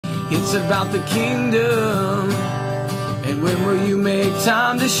It's about the kingdom. And when will you make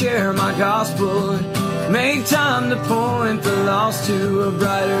time to share my gospel? Make time to point the lost to a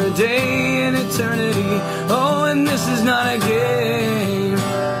brighter day in eternity. Oh, and this is not a game,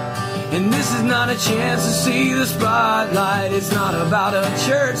 and this is not a chance to see the spotlight. It's not about a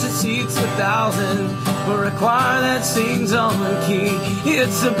church that seats 1,000 or a choir that sings on key.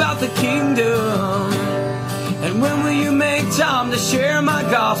 It's about the kingdom. And when will you make time to share my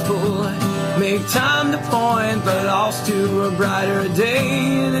gospel? Make time to point the lost to a brighter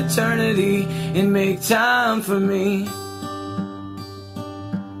day in eternity, and make time for me.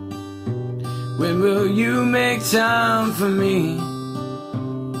 When will you make time for me?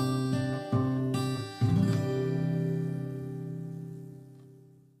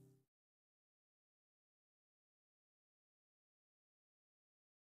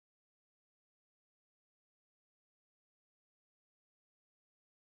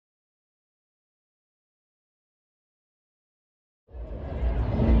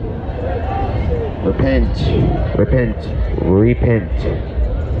 Repent, repent, repent.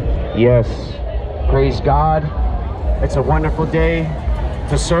 Yes, praise God. It's a wonderful day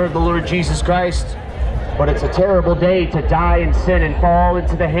to serve the Lord Jesus Christ, but it's a terrible day to die in sin and fall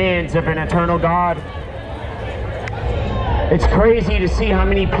into the hands of an eternal God. It's crazy to see how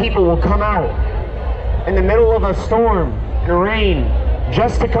many people will come out in the middle of a storm and rain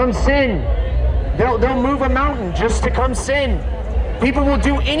just to come sin. They'll move a mountain just to come sin. People will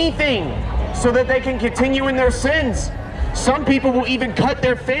do anything so that they can continue in their sins. Some people will even cut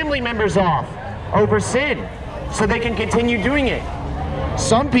their family members off over sin so they can continue doing it.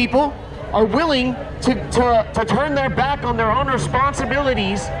 Some people are willing to turn their back on their own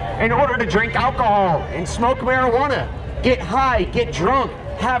responsibilities in order to drink alcohol and smoke marijuana, get high, get drunk,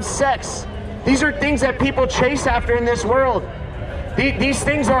 have sex. These are things that people chase after in this world. These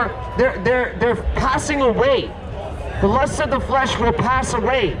things are, they're passing away. The lusts of the flesh will pass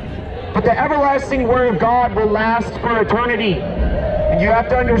away, but the everlasting word of God will last for eternity. And you have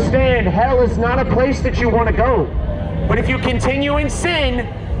to understand, hell is not a place that you want to go. But if you continue in sin,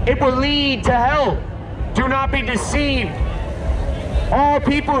 it will lead to hell. Do not be deceived. All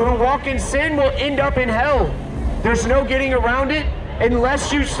people who walk in sin will end up in hell. There's no getting around it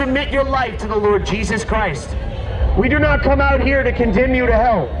unless you submit your life to the Lord Jesus Christ. We do not come out here to condemn you to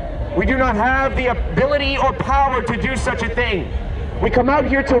hell. We do not have the ability or power to do such a thing. We come out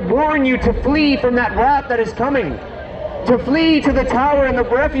here to warn you to flee from that wrath that is coming, to flee to the tower and the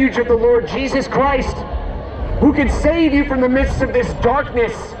refuge of the Lord Jesus Christ, who can save you from the midst of this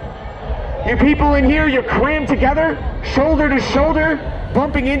darkness. You people in here, you're crammed together, shoulder to shoulder,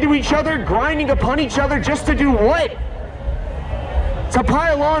 bumping into each other, grinding upon each other just to do what? To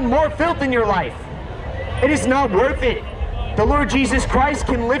pile on more filth in your life. It is not worth it. The Lord Jesus Christ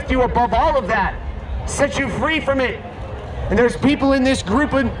can lift you above all of that, set you free from it. And there's people in this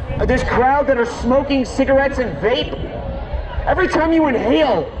group, and this crowd that are smoking cigarettes and vape. Every time you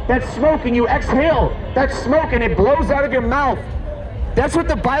inhale that smoke and you exhale that smoke and it blows out of your mouth, that's what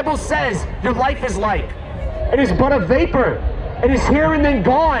the Bible says your life is like. It is but a vapor. It is here and then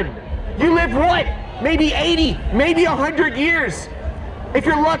gone. You live what? Maybe 80, maybe 100 years, if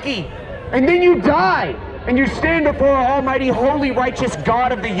you're lucky. And then you die, and you stand before our almighty, holy, righteous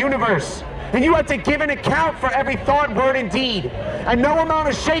God of the universe. And you have to give an account for every thought, word, and deed. And no amount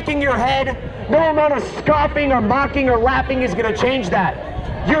of shaking your head, no amount of scoffing or mocking or laughing is going to change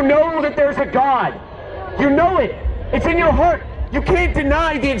that. You know that there's a God. You know it. It's in your heart. You can't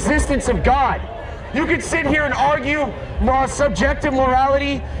deny the existence of God. You could sit here and argue subjective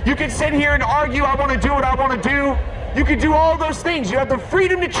morality. You could sit here and argue, I want to do what I want to do. You could do all those things. You have the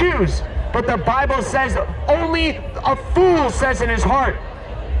freedom to choose. But the Bible says only a fool says in his heart,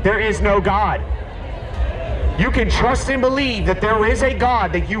 there is no God. You can trust and believe that there is a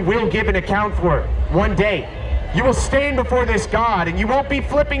God that you will give an account for one day. You will stand before this God, and you won't be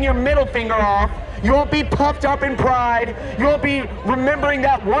flipping your middle finger off. You won't be puffed up in pride. You won't be remembering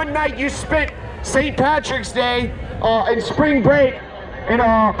that one night you spent St. Patrick's Day and spring break in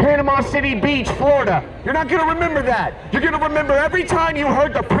Panama City Beach, Florida. You're not going to remember that. You're going to remember every time you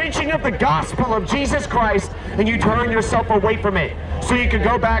heard the preaching of the gospel of Jesus Christ and you turn yourself away from it so you can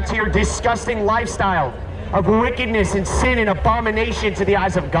go back to your disgusting lifestyle of wickedness and sin and abomination to the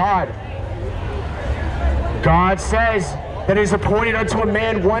eyes of God. God says that it is appointed unto a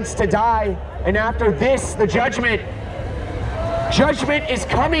man once to die, and after this, the judgment. Judgment is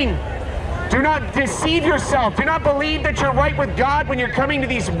coming. Do not deceive yourself. Do not believe that you're right with God when you're coming to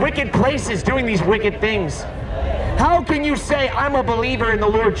these wicked places, doing these wicked things. How can you say, I'm a believer in the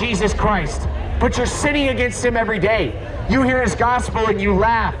Lord Jesus Christ, but you're sinning against him every day? You hear his gospel and you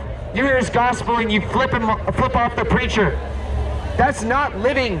laugh. You hear his gospel and you flip off the preacher. That's not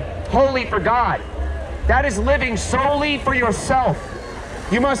living holy for God. That is living solely for yourself.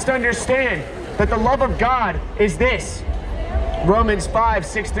 You must understand that the love of God is this. Romans 5,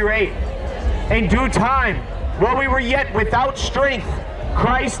 6 through 8. In due time, while we were yet without strength,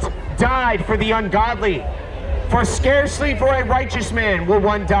 Christ died for the ungodly. For scarcely for a righteous man will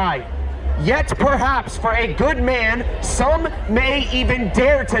one die. Yet perhaps for a good man, some may even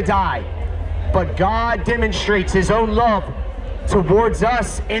dare to die. But God demonstrates his own love towards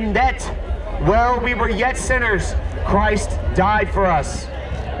us in that, while we were yet sinners, Christ died for us.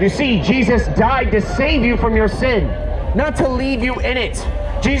 You see, Jesus died to save you from your sin, not to leave you in it.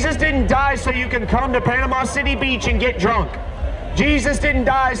 Jesus didn't die so you can come to Panama City Beach and get drunk. Jesus didn't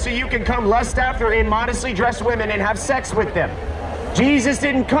die so you can come lust after immodestly dressed women and have sex with them. Jesus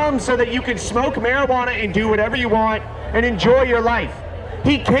didn't come so that you could smoke marijuana and do whatever you want and enjoy your life.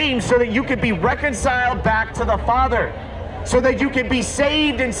 He came so that you could be reconciled back to the Father, so that you could be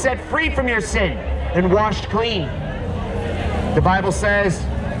saved and set free from your sin and washed clean. The Bible says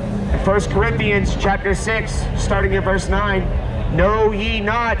in 1 Corinthians chapter 6, starting at verse 9, know ye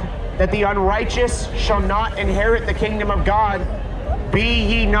not that the unrighteous shall not inherit the kingdom of God? Be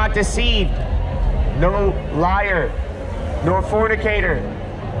ye not deceived. No liar, nor fornicator,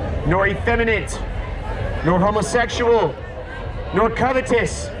 nor effeminate, nor homosexual, nor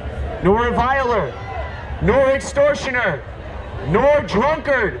covetous, nor reviler, nor extortioner, nor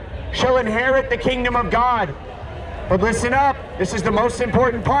drunkard shall inherit the kingdom of God. But listen up, this is the most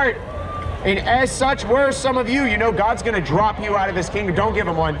important part. And as such were some of you. You know God's going to drop you out of his kingdom. Don't give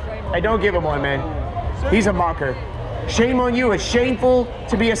him one. Hey, don't give him one, man. He's a mocker. Shame on you. It's shameful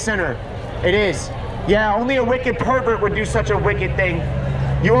to be a sinner. It is. Yeah, only a wicked pervert would do such a wicked thing.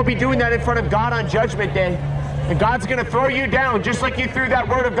 You won't be doing that in front of God on Judgment Day. And God's going to throw you down just like you threw that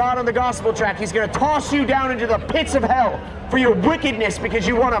word of God on the gospel track. He's going to toss you down into the pits of hell for your wickedness because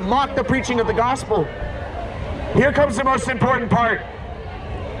you want to mock the preaching of the gospel. Here comes the most important part.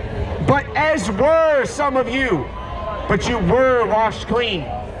 But as were some of you, but you were washed clean.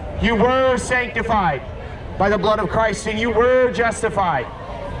 You were sanctified by the blood of Christ, and you were justified.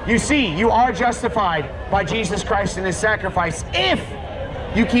 You see, you are justified by Jesus Christ and his sacrifice if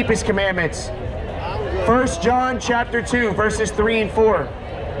you keep his commandments. 1 John chapter 2, verses 3 and 4.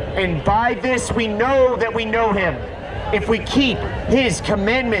 And by this we know that we know him, if we keep his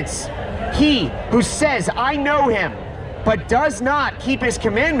commandments. He who says, I know him, but does not keep his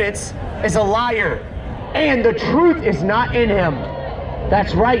commandments is a liar, and the truth is not in him.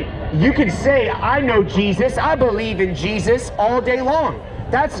 That's right. You can say, I know Jesus, I believe in Jesus all day long.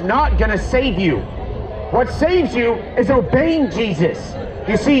 That's not going to save you. What saves you is obeying Jesus.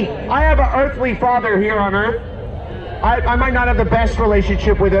 You see, I have an earthly father here on earth. I might not have the best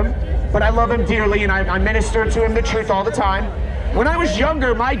relationship with him, but I love him dearly, and I minister to him the truth all the time. When I was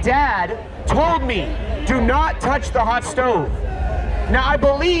younger, my dad told me, do not touch the hot stove. Now, I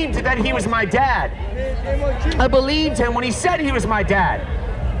believed that he was my dad. I believed him when he said he was my dad.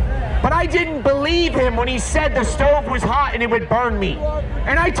 But I didn't believe him when he said the stove was hot and it would burn me.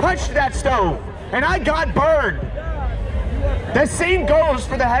 And I touched that stove, and I got burned. The same goes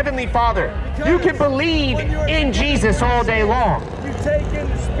for the Heavenly Father. You can believe in Jesus all day long. You take in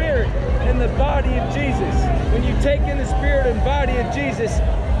the spirit and the body of Jesus. When you take in the spirit and body of Jesus,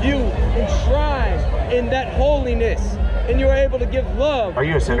 you enshrine in that holiness, and you're able to give love. Are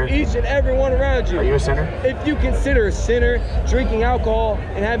you a sinner? To each and every one around you. Are you a sinner? If you consider a sinner drinking alcohol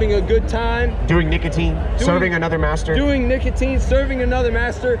and having a good time, doing nicotine, serving another master, doing nicotine, serving another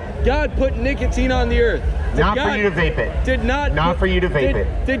master, God put nicotine on the earth. Not for you to vape it. Did not. Not for you to vape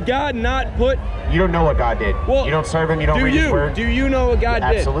it. Did God not put? You don't know what God did. Well, you don't serve him. You don't read his word. Do you know what God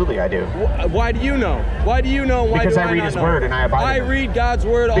did? Absolutely, I do. Why do you know? Why do you know? Why because do I read his word and I abide in it. I read God's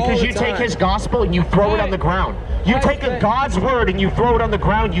word all the time. Because you take his gospel and you throw it on the ground. You take God's word and you throw it on the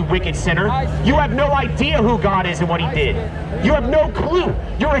ground, you wicked sinner. You have no idea who God is and what he did. You have no clue.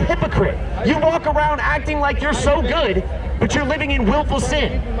 You're a hypocrite. You walk around acting like you're so good, but you're living in willful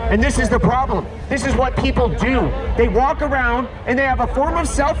sin. And this is the problem. This is what people do. They walk around and they have a form of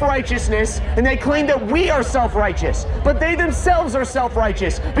self-righteousness, and they claim that we are self-righteous, but they themselves are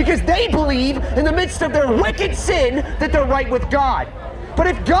self-righteous because they believe in the midst of their wicked sin that they're right with God. But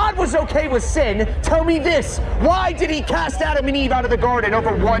if God was okay with sin, tell me this: why did he cast Adam and Eve out of the garden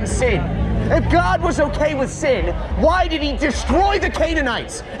over one sin? If God was okay with sin, why did he destroy the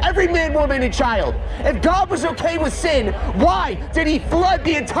Canaanites, every man, woman, and child? If God was okay with sin, why did he flood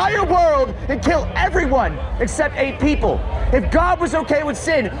the entire world and kill everyone except 8 people? If God was okay with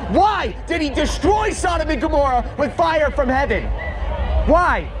sin, why did he destroy Sodom and Gomorrah with fire from heaven?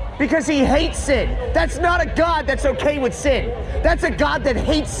 Why? because he hates sin. That's not a God that's okay with sin. That's a God that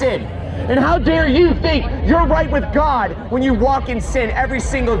hates sin. And how dare you think you're right with God when you walk in sin every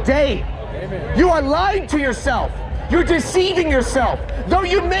single day? Amen. You are lying to yourself. You're deceiving yourself. Though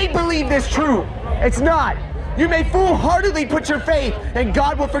you may believe this true, it's not. You may foolhardily put your faith and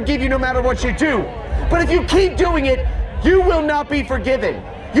God will forgive you no matter what you do. But if you keep doing it, you will not be forgiven.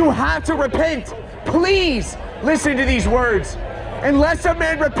 You have to repent. Please listen to these words. Unless a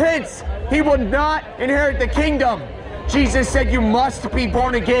man repents, he will not inherit the kingdom. Jesus said you must be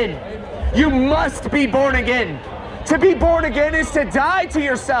born again. You must be born again. To be born again is to die to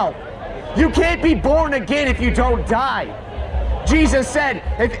yourself. You can't be born again if you don't die. Jesus said,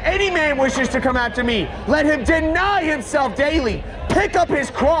 if any man wishes to come after me, let him deny himself daily, pick up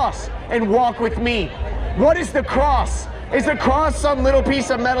his cross, and walk with me. What is the cross? Is the cross some little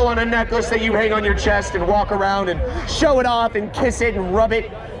piece of metal on a necklace that you hang on your chest and walk around and show it off and kiss it and rub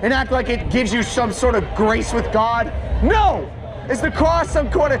it and act like it gives you some sort of grace with God? No! Is the cross some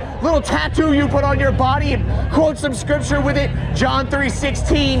kind of little tattoo you put on your body and quote some scripture with it, John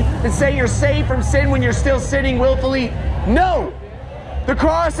 3:16, and say you're saved from sin when you're still sinning willfully? No! The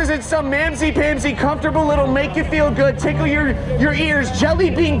cross isn't some mamsy-pamsy, comfortable little make-you-feel-good, tickle your ears, jelly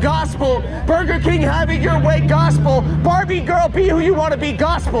bean gospel, Burger King have it your way gospel, Barbie girl be who you want to be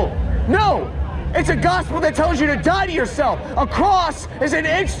gospel. No! It's a gospel that tells you to die to yourself. A cross is an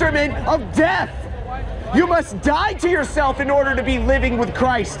instrument of death. You must die to yourself in order to be living with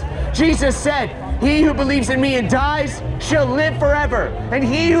Christ. Jesus said, he who believes in me and dies shall live forever, and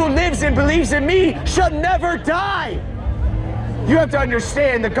he who lives and believes in me shall never die. You have to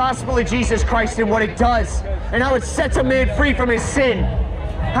understand the gospel of Jesus Christ and what it does, and how it sets a man free from his sin.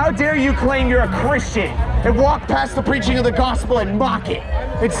 How dare you claim you're a Christian and walk past the preaching of the gospel and mock it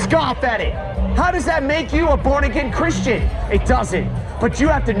and scoff at it? How does that make you a born-again Christian? It doesn't. But you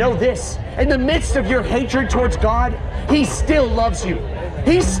have to know this. In the midst of your hatred towards God, he still loves you.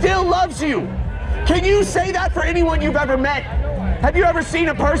 He still loves you. Can you say that for anyone you've ever met? Have you ever seen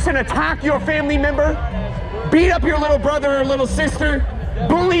a person attack your family member? Beat up your little brother or little sister?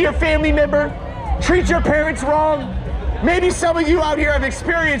 Bully your family member? Treat your parents wrong? Maybe some of you out here have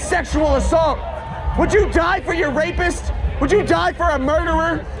experienced sexual assault. Would you die for your rapist? Would you die for a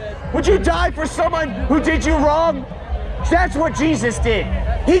murderer? Would you die for someone who did you wrong? That's what Jesus did.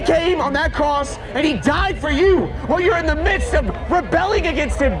 He came on that cross and he died for you while you're in the midst of rebelling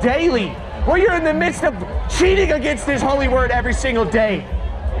against him daily, while you're in the midst of cheating against his holy word every single day.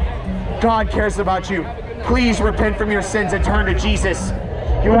 God cares about you. Please repent from your sins and turn to Jesus.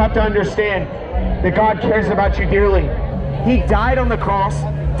 You have to understand that God cares about you dearly. He died on the cross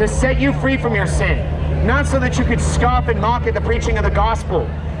to set you free from your sin, not so that you could scoff and mock at the preaching of the gospel.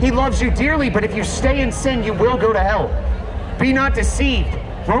 He loves you dearly, but if you stay in sin, you will go to hell. Be not deceived.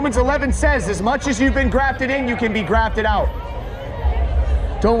 Romans 11 says, as much as you've been grafted in, you can be grafted out.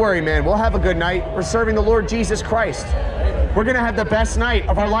 Don't worry, man. We'll have a good night. We're serving the Lord Jesus Christ. We're going to have the best night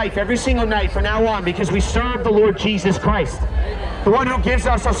of our life every single night from now on because we serve the Lord Jesus Christ, the one who gives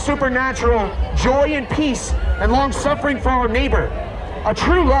us a supernatural joy and peace and long-suffering for our neighbor. A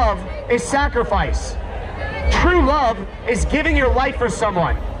true love is sacrifice. True love is giving your life for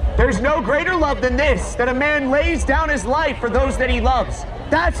someone. There's no greater love than this, that a man lays down his life for those that he loves.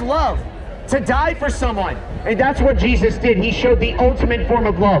 That's love, to die for someone. And that's what Jesus did. He showed the ultimate form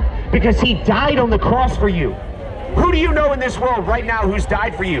of love because he died on the cross for you. Who do you know in this world right now who's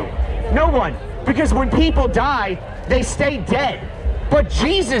died for you? No one. Because when people die, they stay dead. But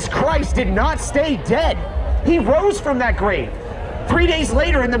Jesus Christ did not stay dead. He rose from that grave. 3 days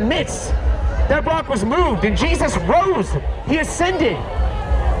later, in the midst, that rock was moved and Jesus rose. He ascended.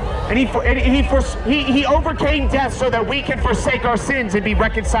 And he overcame death so that we can forsake our sins and be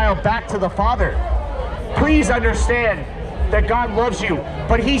reconciled back to the Father. Please understand that God loves you.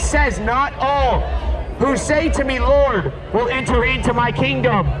 But he says, not all who say to me, Lord, will enter into my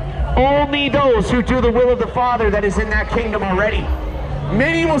kingdom. Only those who do the will of the Father that is in that kingdom already.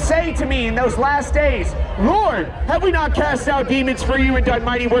 Many will say to me in those last days, Lord, have we not cast out demons for you and done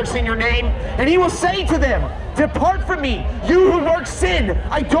mighty works in your name? And he will say to them, depart from me, you who work sin.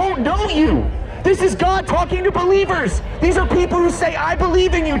 I don't know you. This is God talking to believers. These are people who say, I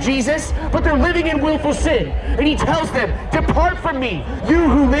believe in you, Jesus, but they're living in willful sin. And he tells them, depart from me, you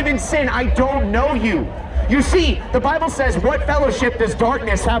who live in sin. I don't know you. You see, the Bible says, what fellowship does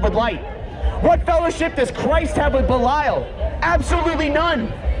darkness have with light? What fellowship does Christ have with Belial? Absolutely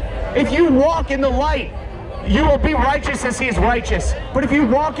none. If you walk in the light, you will be righteous as he is righteous. But if you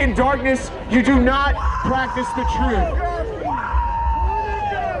walk in darkness, you do not practice the truth.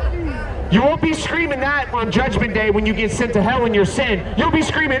 You won't be screaming that on Judgment Day when you get sent to hell in your sin. You'll be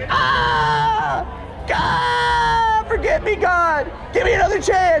screaming, ah, God, forgive me, God. Give me another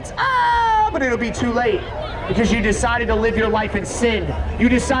chance. Ah, but it'll be too late because you decided to live your life in sin. You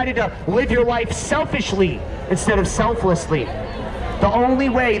decided to live your life selfishly instead of selflessly. The only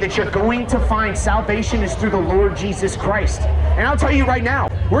way that you're going to find salvation is through the Lord Jesus Christ. And I'll tell you right now,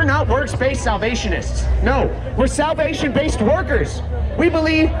 we're not works-based salvationists. No, we're salvation-based workers. We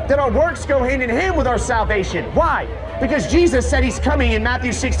believe that our works go hand in hand with our salvation. Why? Because Jesus said he's coming in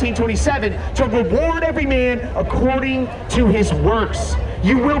Matthew 16:27 to reward every man according to his works.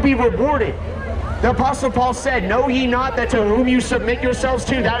 You will be rewarded. The Apostle Paul said, know ye not that to whom you submit yourselves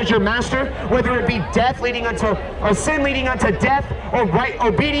to, that is your master, whether it be death leading unto, or sin leading unto death, or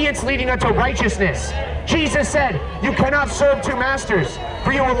obedience leading unto righteousness. Jesus said, you cannot serve two masters,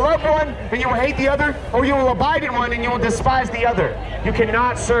 for you will love one and you will hate the other, or you will abide in one and you will despise the other. You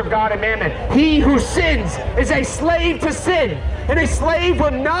cannot serve God and mammon. He who sins is a slave to sin, and a slave will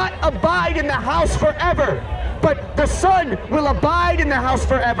not abide in the house forever, but the Son will abide in the house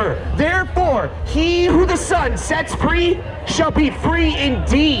forever. Therefore, he who the Son sets free shall be free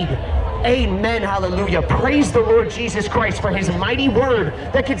indeed. Amen. Hallelujah. Praise the Lord Jesus Christ for his mighty word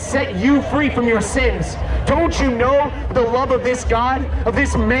that can set you free from your sins. Don't you know the love of this God, of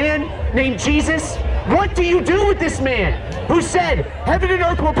this man named Jesus? What do you do with this man who said, heaven and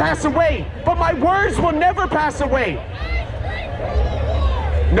earth will pass away, but my words will never pass away?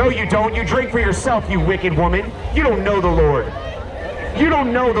 No, you don't. You drink for yourself, you wicked woman. You don't know the Lord. You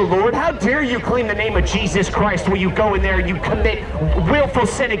don't know the Lord. How dare you claim the name of Jesus Christ when you go in there and you commit willful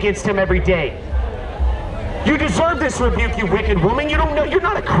sin against him every day? You deserve this rebuke, you wicked woman. You don't know. You're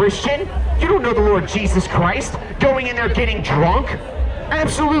not a Christian. You don't know the Lord Jesus Christ. Going in there getting drunk?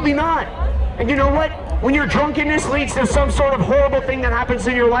 Absolutely not. And you know what? When your drunkenness leads to some sort of horrible thing that happens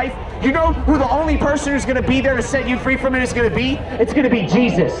in your life, you know who the only person who's going to be there to set you free from it is going to be? It's going to be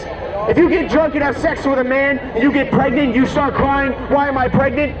Jesus. If you get drunk and have sex with a man and you get pregnant, you start crying, why am I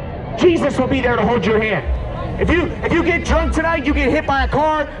pregnant? Jesus will be there to hold your hand. If you get drunk tonight, you get hit by a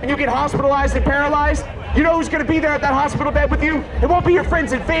car and you get hospitalized and paralyzed, you know who's going to be there at that hospital bed with you? It won't be your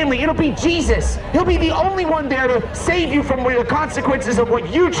friends and family. It'll be Jesus. He'll be the only one there to save you from the consequences of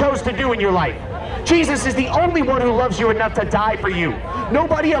what you chose to do in your life. Jesus is the only one who loves you enough to die for you.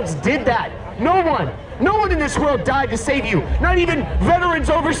 Nobody else did that. No one. No one in this world died to save you. Not even veterans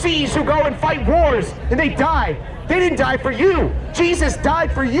overseas who go and fight wars and they die. They didn't die for you. Jesus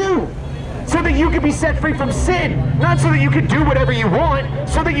died for you so that you could be set free from sin. Not so that you could do whatever you want,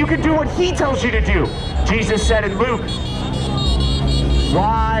 so that you could do what he tells you to do. Jesus said in Luke,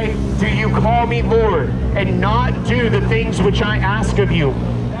 why do you call me Lord and not do the things which I ask of you?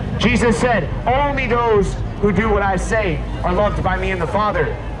 Jesus said, only those who do what I say are loved by me and the Father.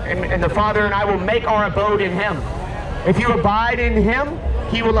 And the Father and I will make our abode in him. If you abide in him,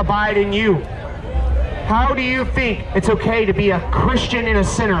 he will abide in you. How do you think it's okay to be a Christian and a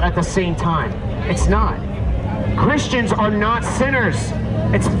sinner at the same time? It's not. Christians are not sinners.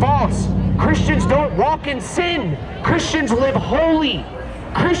 It's false. Christians don't walk in sin. Christians live holy.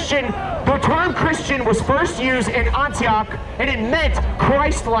 The term Christian was first used in Antioch, and it meant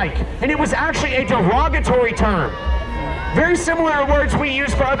Christ-like. And it was actually a derogatory term. Very similar to words we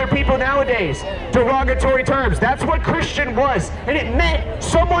use for other people nowadays. Derogatory terms. That's what Christian was. And it meant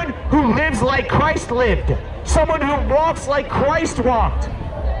someone who lives like Christ lived. Someone who walks like Christ walked.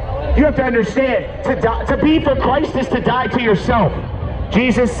 You have to understand, to be for Christ is to die to yourself.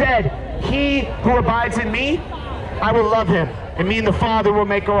 Jesus said, he who abides in me, I will love him, and me and the Father will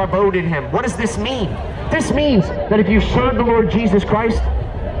make our abode in him. What does this mean? This means that if you serve the Lord Jesus Christ,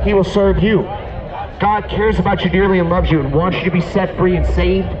 he will serve you. God cares about you dearly and loves you and wants you to be set free and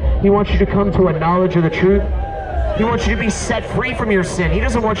saved. He wants you to come to a knowledge of the truth. He wants you to be set free from your sin. He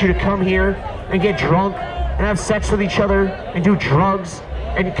doesn't want you to come here and get drunk and have sex with each other and do drugs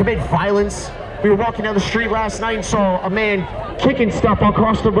and commit violence. We were walking down the street last night and saw a man kicking stuff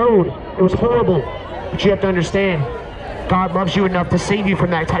across the road. It was horrible. But you have to understand, God loves you enough to save you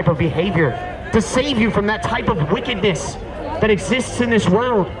from that type of behavior, to save you from that type of wickedness that exists in this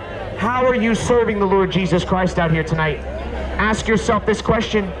world. How are you serving the Lord Jesus Christ out here tonight? Ask yourself this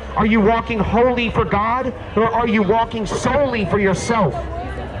question. Are you walking wholly for God, or are you walking solely for yourself?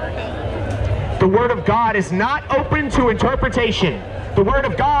 The Word of God is not open to interpretation. The Word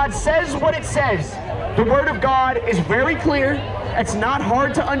of God says what it says. The Word of God is very clear. It's not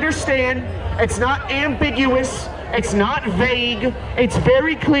hard to understand. It's not ambiguous. It's not vague. It's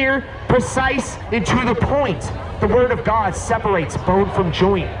very clear, precise, and to the point. The Word of God separates bone from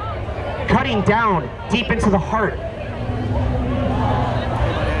joint, cutting down deep into the heart.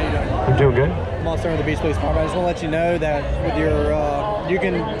 I'm doing good. I'm also in the Beach Police Department. I just want to let you know that with your, you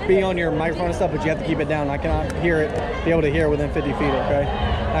can be on your microphone and stuff, but you have to keep it down. I cannot hear it, be able to hear within 50 feet, okay?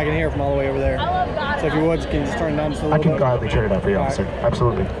 I can hear it from all the way over there. So if you would, can you just turn it down just a little bit? I can gladly turn it up for you, officer. Right.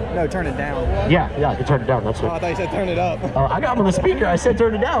 Absolutely. No, turn it down. Yeah, I can turn it down. That's what. Oh, I thought you said turn it up. I got him on the speaker. I said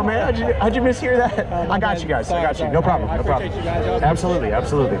turn it down, man. How'd you mishear that? I got you guys. I got you. No problem. No problem. You guys. Absolutely.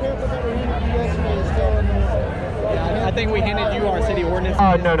 Absolutely. Yeah, I think we handed you our city ordinance.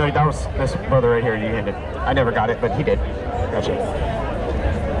 Oh, no. That was this brother right here you handed. I never got it, but he did. Gotcha.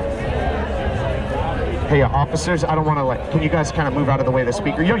 Hey, officers, I don't want to, can you guys kind of move out of the way of the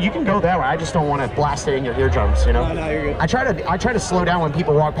speaker? You can go that way. I just don't want to blast it in your eardrums, you know? No, you're good. I try to slow down when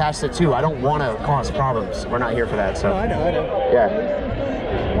people walk past it, too. I don't want to cause problems. We're not here for that, so. No, I know. Yeah.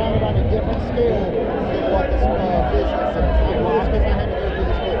 It's mounted on a different scale than what this business is.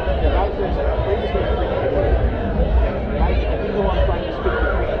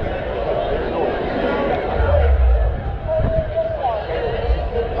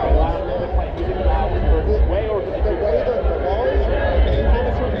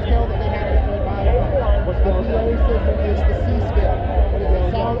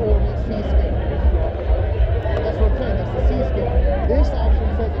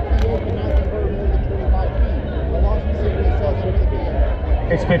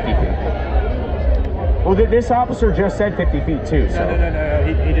 It's 50 feet. Well, this officer just said 50 feet too, so.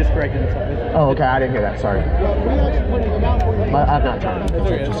 No. He just corrected himself. Oh, okay, I didn't hear that, sorry. I'm not trying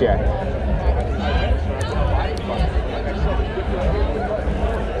to, just yeah.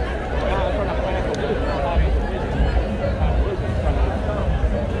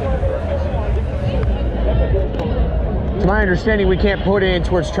 To my understanding, we can't put it in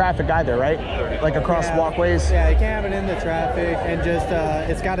towards traffic either, right? Like across walkways? Yeah, you can't have it in the traffic, and just,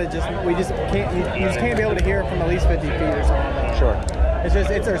 it's got to just, we just can't, you just can't be able to hear it from at least 50 feet or something. Sure.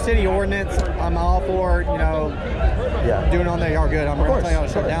 It's our city ordinance. I'm all for, doing it on there. Y'all good. I'm not telling y'all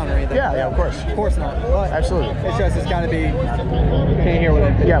to shut down or anything. Yeah, of course. Of course not. But absolutely. It's just, it's got to be, can't hear with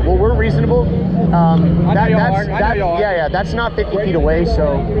it. Yeah, well, we're reasonable. I know y'all are. Yeah, that's not 50 feet away,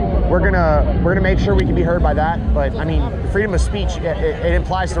 so we're gonna make sure we can be heard by that. But I mean, freedom of speech, it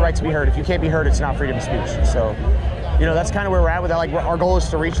implies the right to be heard. If you can't be heard, it's not freedom of speech. So, that's kind of where we're at with that. Like, our goal is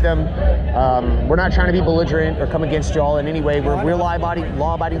to reach them. We're not trying to be belligerent or come against y'all in any way. We're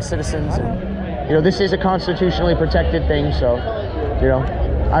law-abiding citizens, and this is a constitutionally protected thing. So,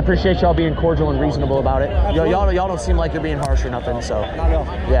 I appreciate y'all being cordial and reasonable about it. Y'all don't seem like you're being harsh or nothing. So, not at all.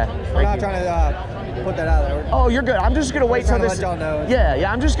 Yeah. We're not trying to put that out there. Oh, you're good. I'm just gonna wait till this. Let y'all know.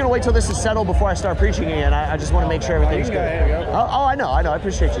 Yeah. I'm just gonna wait till this is settled before I start preaching again. I just want to make sure everything's good. Oh, I know. I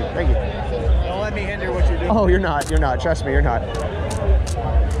appreciate you. Thank you. Don't let me hinder what you're doing. Oh, you're not. Trust me, you're not.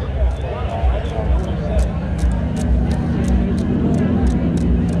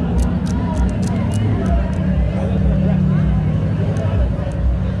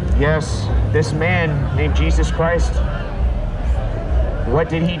 Yes, this man named Jesus Christ, what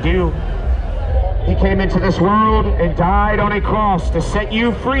did he do? He came into this world and died on a cross to set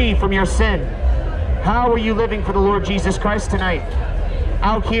you free from your sin. How are you living for the Lord Jesus Christ tonight?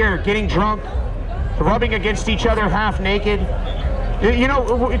 Out here getting drunk, rubbing against each other half naked.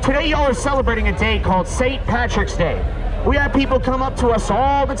 Today y'all are celebrating a day called St. Patrick's Day. We have people come up to us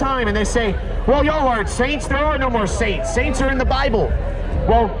all the time and they say, well, y'all aren't saints. There are no more saints. Saints are in the Bible.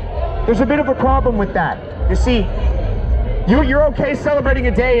 Well, there's a bit of a problem with that. You see, you're okay celebrating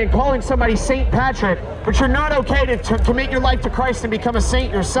a day and calling somebody St. Patrick, but you're not okay to commit your life to Christ and become a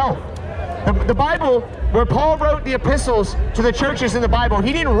saint yourself. The Bible, where Paul wrote the epistles to the churches in the Bible,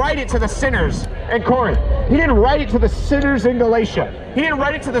 he didn't write it to the sinners in Corinth. He didn't write it to the sinners in Galatia. He didn't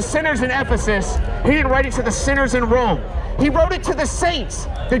write it to the sinners in Ephesus. He didn't write it to the sinners in Rome. He wrote it to the saints,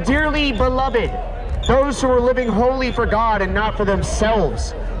 the dearly beloved, those who were living wholly for God and not for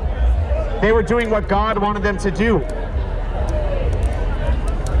themselves. They were doing what God wanted them to do.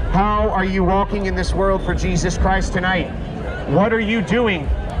 How are you walking in this world for Jesus Christ tonight? What are you doing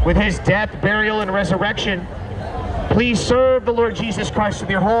with his death, burial, and resurrection? Please serve the Lord Jesus Christ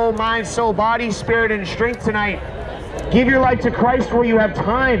with your whole mind, soul, body, spirit, and strength tonight. Give your life to Christ while you have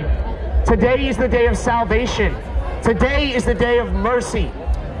time. Today is the day of salvation. Today is the day of mercy.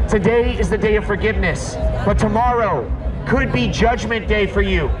 Today is the day of forgiveness. But tomorrow could be judgment day for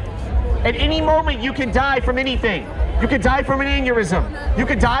you. At any moment you can die from anything. You could die from an aneurysm. You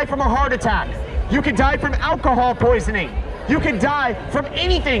could die from a heart attack. You could die from alcohol poisoning. You could die from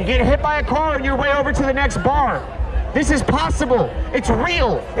anything. Get hit by a car on your way over to the next bar. This is possible. It's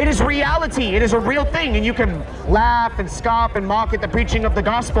real. It is reality. It is a real thing. And you can laugh and scoff and mock at the preaching of the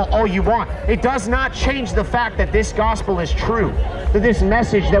gospel all you want. It does not change the fact that this gospel is true. That this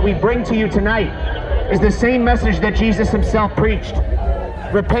message that we bring to you tonight is the same message that Jesus himself preached.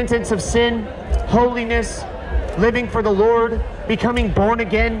 Repentance of sin, holiness, living for the Lord, becoming born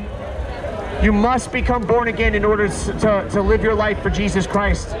again. You must become born again in order to live your life for Jesus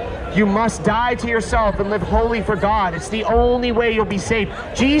Christ. You must die to yourself and live holy for God. It's the only way you'll be saved.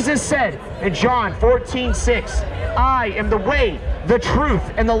 Jesus said in John 14:6, I am the way, the truth,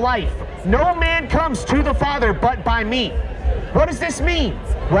 and the life. No man comes to the Father but by me. What does this mean?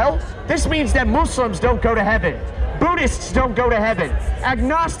 Well, this means that Muslims don't go to heaven. Buddhists don't go to heaven.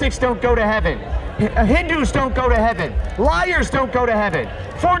 Agnostics don't go to heaven. Hindus don't go to heaven. Liars don't go to heaven.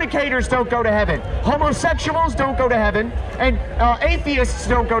 Fornicators don't go to heaven. Homosexuals don't go to heaven. And atheists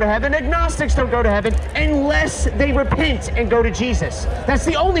don't go to heaven. Agnostics don't go to heaven unless they repent and go to Jesus. That's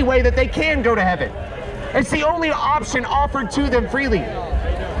the only way that they can go to heaven. It's the only option offered to them freely.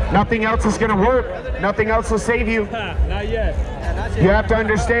 Nothing else is going to work. Nothing else will save you. Not yet. You have to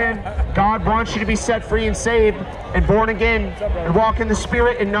understand, God wants you to be set free and saved and born again and walk in the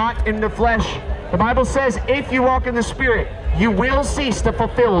Spirit and not in the flesh. The Bible says if you walk in the Spirit, you will cease to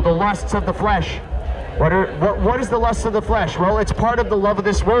fulfill the lusts of the flesh. What is the lust of the flesh? Well, it's part of the love of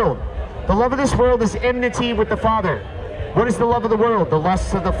this world. The love of this world is enmity with the Father. What is the love of the world? The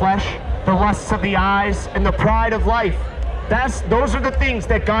lusts of the flesh, the lusts of the eyes, and the pride of life. Those are the things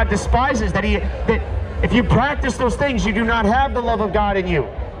that God despises, that if you practice those things, you do not have the love of God in you.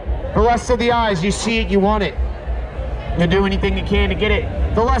 The lusts of the eyes, you see it, you want it. You do anything you can to get it.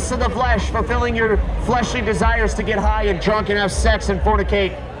 The lusts of the flesh, fulfilling your fleshly desires to get high and drunk and have sex and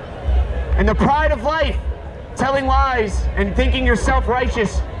fornicate. And the pride of life, telling lies and thinking you're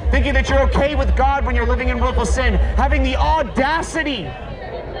self-righteous, thinking that you're okay with God when you're living in willful sin, having the audacity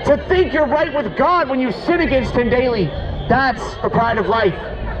to think you're right with God when you sin against Him daily. That's the pride of life.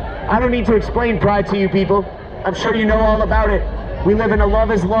 I don't need to explain pride to you people. I'm sure you know all about it. We live in a love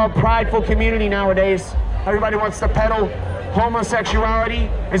is love, prideful community nowadays. Everybody wants to peddle homosexuality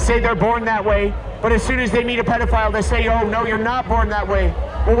and say they're born that way. But as soon as they meet a pedophile, they say, oh, no, you're not born that way.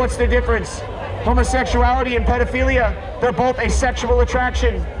 Well, what's the difference? Homosexuality and pedophilia, they're both a sexual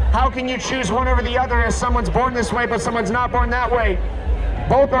attraction. How can you choose one over the other as someone's born this way, but someone's not born that way?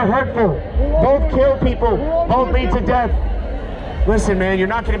 Both are hurtful. Both kill people. Both lead to death. Listen, man, you're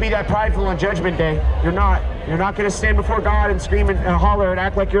not going to be that prideful on Judgment Day. You're not. You're not going to stand before God and scream and holler and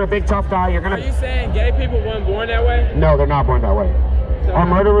act like you're a big tough guy. You're going to... Are you saying gay people weren't born that way? No, they're not born that way. So are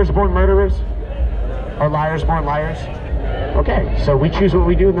murderers born murderers? Are liars born liars? Okay, so we choose what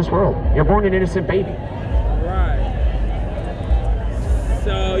we do in this world. You're born an innocent baby. Right.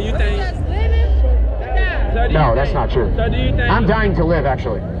 So you think... No, that's not true. So do you think... I'm dying to live,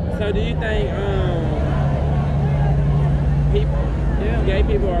 actually. So do you think gay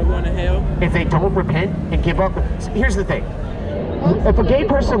people are going to hell? If they don't repent and give up... Here's the thing. If a gay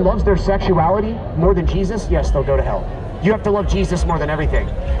person loves their sexuality more than Jesus, yes, they'll go to hell. You have to love Jesus more than everything.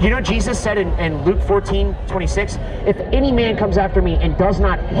 You know, Jesus said in Luke 14:26, if any man comes after me and does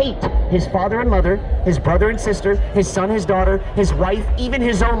not hate his father and mother, his brother and sister, his son, his daughter, his wife, even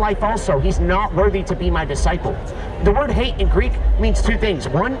his own life also, he's not worthy to be my disciple. The word hate in Greek means two things.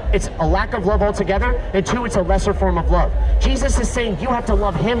 One, it's a lack of love altogether, and two, it's a lesser form of love. Jesus is saying you have to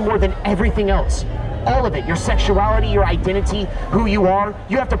love him more than everything else. All of it, your sexuality, your identity, who you are,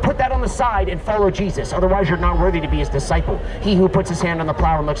 you have to put that on the side and follow Jesus. Otherwise, you're not worthy to be his disciple. He who puts his hand on the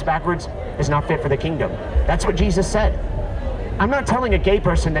plow and looks backwards is not fit for the kingdom. That's what Jesus said. I'm not telling a gay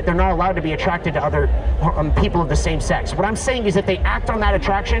person that they're not allowed to be attracted to other people of the same sex. What I'm saying is if they act on that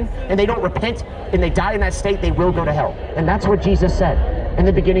attraction and they don't repent and they die in that state, they will go to hell. And that's what Jesus said. In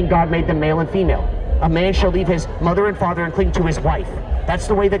the beginning, God made them male and female. A man shall leave his mother and father and cling to his wife. That's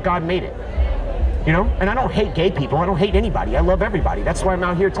the way that God made it. You know, and I don't hate gay people. I don't hate anybody. I love everybody. That's why I'm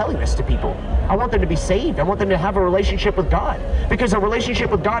out here telling this to people. I want them to be saved. I want them to have a relationship with God, because a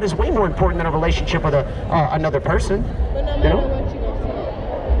relationship with God is way more important than a relationship with another person. You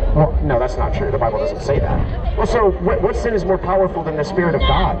know? Well, no, that's not true. The Bible doesn't say that. Well, so what sin is more powerful than the Spirit of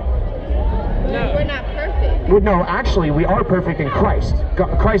God? No, we're not perfect. Well, no, actually, we are perfect in Christ.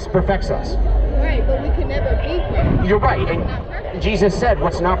 Christ perfects us. Right, but we can never be perfect. You're right. And Jesus said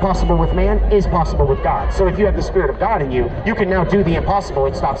what's not possible with man is possible with God. So if you have the Spirit of God in you, you can now do the impossible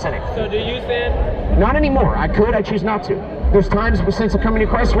and stop sinning. So do you sin? Not anymore. I could, I choose not to. There's times since I'm coming to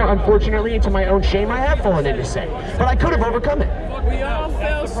Christ where, unfortunately, to my own shame, I have fallen into sin. But I could have overcome it. We all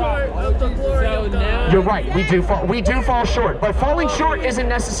fell short of the glory of God. You're right. We do fall short. But falling short isn't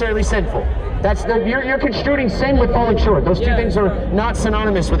necessarily sinful. You're construing sin with falling short. Those two things are not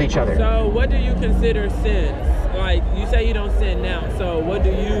synonymous with each other. So what do you consider sin? Like, you say you don't sin now, so what do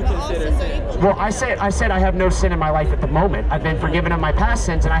you consider sin? Well, I said I have no sin in my life at the moment. I've been forgiven of my past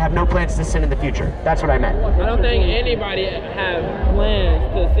sins, and I have no plans to sin in the future. That's what I meant. I don't think anybody have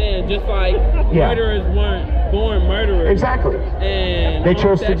plans to sin, just like murderers weren't born murderers. Exactly. And they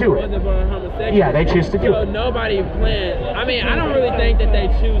chose to do it. Wasn't born homosexual. Yeah, they choose to do it. So nobody planned. I mean, I don't really think that they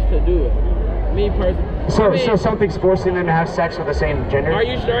choose to do it. Me personally. So something's forcing them to have sex with the same gender? Are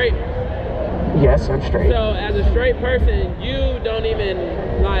you straight? Yes, I'm straight. So as a straight person, you don't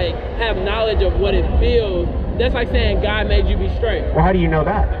even like have knowledge of what it feels. That's like saying God made you be straight. Well, how do you know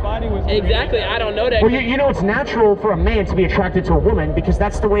that? Exactly, I don't know that. Well, you know it's natural for a man to be attracted to a woman because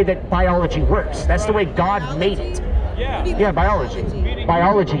that's the way that biology works. That's the way God made it. Yeah, biology.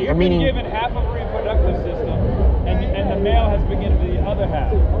 Biology, meaning... given half of a reproductive system, and the male has been given the other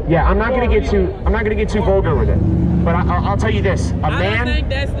half. Yeah, I'm not going to get too vulgar with it, but I'll tell you this: I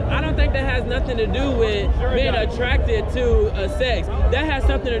don't think that has nothing to do with being attracted to a sex. That has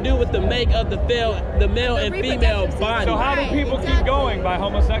something to do with the make of the male and female body. So how do people keep going? By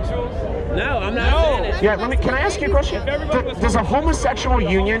homosexuals? No, I'm not saying it. Yeah, can I ask you a question? Does a homosexual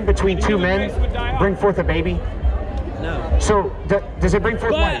union between two men bring forth a baby? No. So does it bring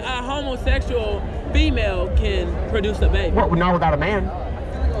forth life? But a homosexual female can produce a baby. Well, not without a man.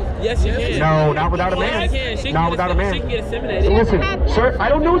 Yes, she can. No, not without a man. Yes, she can. Not without a man. She can get inseminated. Listen, sir, I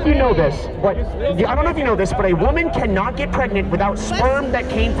don't know if you know this, but a woman cannot get pregnant without sperm that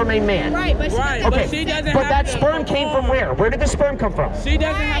came from a man. Right, but Okay, but that sperm came from where? Where did the sperm come from? She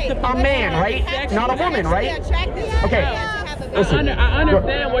doesn't have to. A man, right? Not a woman, right? Okay. Listen, I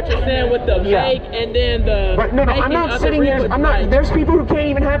understand what you're saying with the make and then the. But no, I'm not sitting here. There's people who can't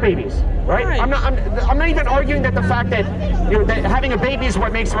even have babies, right? I'm not even arguing that the fact that that having a baby is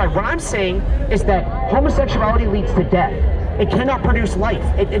what makes it right. What I'm saying is that homosexuality leads to death. It cannot produce life.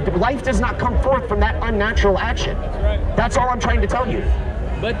 Life does not come forth from that unnatural action. That's all I'm trying to tell you.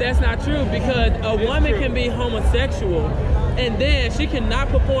 But that's not true because a woman can be homosexual and then she cannot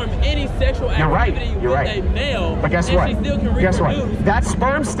perform any sexual activity with a male. But guess what? She still can reproduce. Guess what? That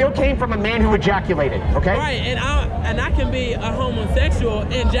sperm still came from a man who ejaculated, okay? Right, and I can be a homosexual,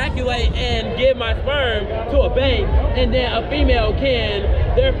 ejaculate and give my sperm to a bank, and then a female can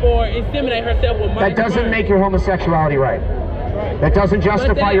therefore inseminate herself with my That doesn't sperm. make your homosexuality right. That doesn't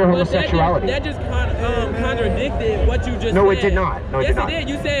justify your homosexuality. That just contradicted what you just said. No, it did not. No, it did not. Yes, it did.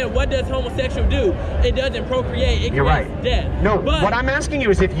 You said, what does homosexual do? It doesn't procreate. It You're creates right. death. No, but what I'm asking you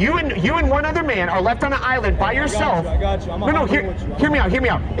is if you and one other man are left on an island by yourself. I got you. Hear me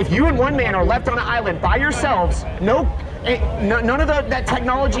out. If you and one man are left on an island by yourselves, none of that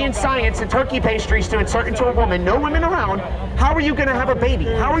technology and science and turkey pastries to insert into a woman, no women around, how are you going to have a baby?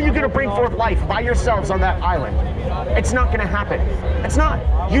 How are you going to bring forth life by yourselves on that island? It's not going to happen. It's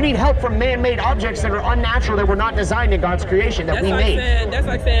not. You need help from man-made objects that are unnatural, that were not designed in God's creation, that we made. That's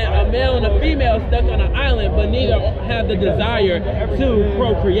like saying a male and a female stuck on an island, but neither have the desire to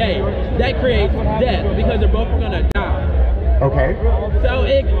procreate. That creates death because they're both going to die. Okay. So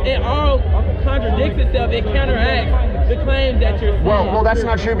it all contradicts itself. It counteracts the claims that you're saying. Well, that's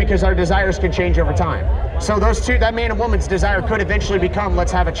not true because our desires can change over time. So that man and woman's desire could eventually become,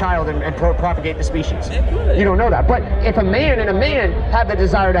 let's have a child and propagate the species. You don't know that. But if a man and a man have the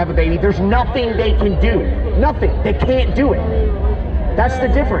desire to have a baby, there's nothing they can do. Nothing. They can't do it. That's the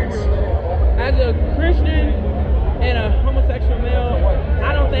difference. As a Christian and a homosexual male,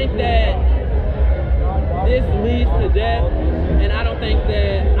 I don't think that this leads to death, and I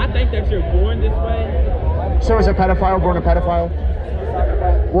think that you're born this way. So is a pedophile born a pedophile?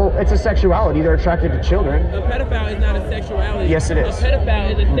 Well, it's a sexuality. They're attracted to children. A pedophile is not a sexuality. Yes, it is. A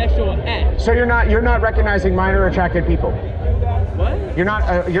pedophile is a sexual act. So you're not recognizing minor attracted people. What? You're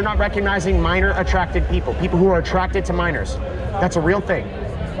not recognizing minor attracted people. People who are attracted to minors. That's a real thing.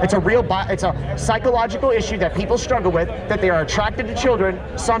 It's a psychological issue that people struggle with, that they are attracted to children.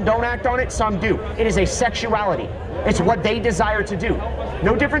 Some don't act on it, some do. It is a sexuality. It's what they desire to do.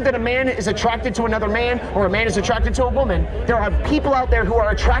 No different than a man is attracted to another man or a man is attracted to a woman. There are people out there who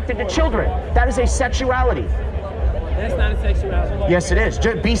are attracted to children. That is a sexuality. That's not a sexuality. Yes, it is.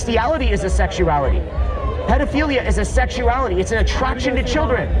 Bestiality is a sexuality. Pedophilia is a sexuality. It's an attraction to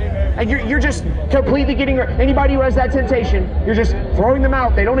children. And you're just completely getting anybody who has that temptation, you're just throwing them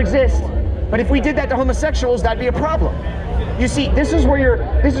out. They don't exist. But if we did that to homosexuals, that'd be a problem. You see, this is where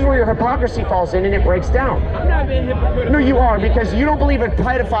your hypocrisy falls in and it breaks down. I'm not being hypocritical. No, you are, because you don't believe a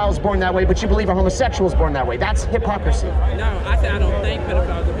pedophile is born that way, but you believe a homosexual is born that way. That's hypocrisy. No, I said I don't think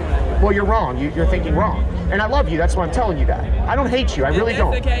pedophiles are born that way. well, you're wrong. You're thinking wrong. And I love you. That's why I'm telling you that. I don't hate you. I really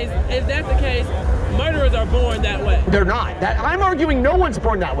don't. If that's the case, murderers are born that way. They're not. I'm arguing no one's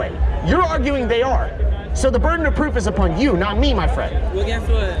born that way. You're arguing they are. So the burden of proof is upon you, not me, my friend. Well, guess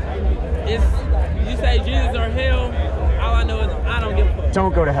what? You say Jesus or hell, all I know is I don't give a fuck.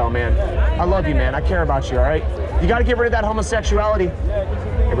 Don't go to hell, man. I love you, man. I care about you, all right? You got to get rid of that homosexuality.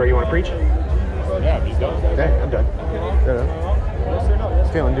 Hey, bro, you want to preach? Yeah, he's done. Okay, I'm done.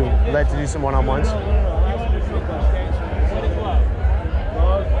 Feeling led to do some one-on-ones.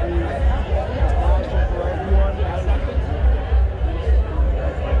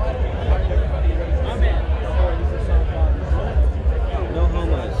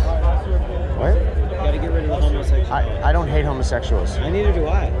 I don't hate homosexuals. Neither do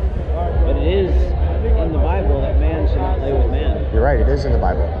I. But it is in the Bible that man should not lay with man. You're right, it is in the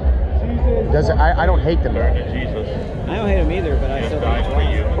Bible. I don't hate them. I don't hate them either, but I still think it's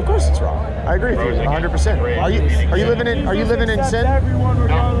wrong. Of course it's wrong. I agree with you 100%. Are you living in sin?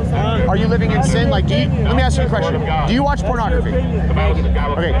 Are you living in sin? Like, let me ask you a question. Do you watch pornography?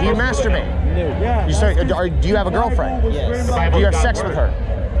 Okay, do you masturbate? Do you have a girlfriend? Yes. Do you have sex with her?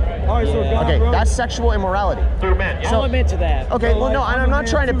 Okay, that's sexual immorality. I'll admit to that. Okay, well, no, I'm not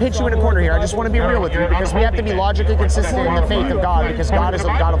trying to pitch you in a corner here. I just want to be real with you because we have to be logically consistent in the faith of God because God is a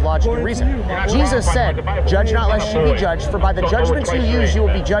God of logic and reason. Jesus said, judge not lest you be judged, for by the judgments you use, you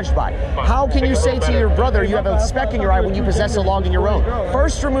will be judged by. How can you say to your brother you have a speck in your eye when you possess a log in your own?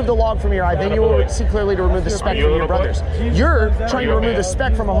 First, remove the log from your eye, then you will see clearly to remove the speck from your brother's. You're trying to remove the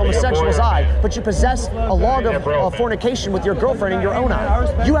speck from a homosexual's eye, but you possess a log of fornication with your girlfriend in your own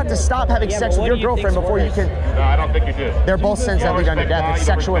eye. You have to stop having sex with your girlfriend before you can. No, I don't think you do. They're both sins that lead unto death. It's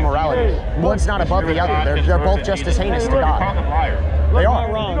sexual immorality. One's not above the other. They're both just as heinous to God. They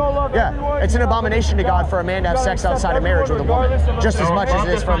are. Yeah, it's an abomination to God for a man to have sex outside of marriage with a woman, just as much as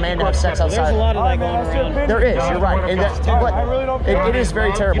it is for a man to have sex outside. There's a lot of that going around. There is. You're right, and it is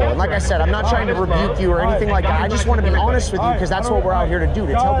very terrible. And like I said, I'm not trying to rebuke you or anything like that. I just want to be honest with you because that's what we're out here to do,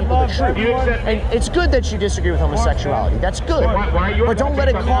 to tell people the truth. And it's good that you disagree with homosexuality. That's good, but don't let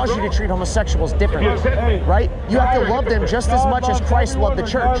it cause you to treat homosexuals differently, right? You have to love them just as much as Christ loved the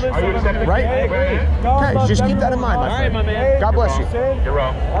church, right? Okay, just keep that in mind, my friend. God bless you. You're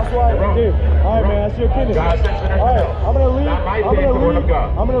wrong. That's why, dude. All right, man. That's your opinion. All right, I'm gonna leave.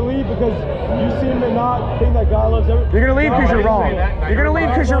 I'm gonna leave because you seem to not think that God loves everyone. You're gonna leave because you're wrong. You're gonna leave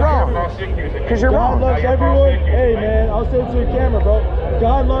because you're wrong. Because you're wrong. God loves everyone. Hey, man. I'll say it to your camera, bro.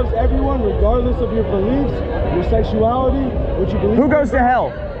 God loves everyone regardless of your beliefs, your sexuality, what you believe. Who goes to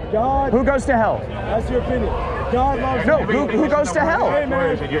hell? God. Who goes to hell? That's your opinion. God loves No, who goes to hell? Hey,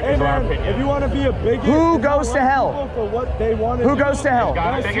 man. If you want to be a bigot, who goes to hell? For what they want to Who goes to hell?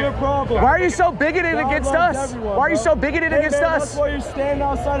 That's your problem. Why are you so bigoted against us? Why are you so bigoted against us? That's why you're standing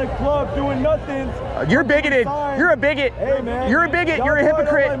outside a club doing nothing. You're bigoted. You're a bigot. Hey, man. You're a bigot. You're a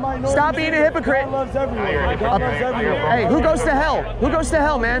hypocrite. Stop being a hypocrite. God loves everyone. God loves everyone. Hey, who goes to hell? Who goes to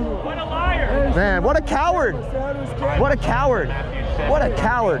hell, man? What a liar! Man, what a coward. What a coward. What a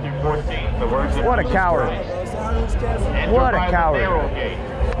coward. What a coward. What a coward.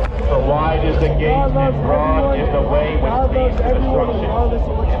 So wide is the gate and broad is the way which leads to destruction.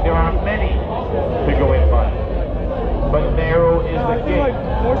 And there are many to go in by. But narrow is the gate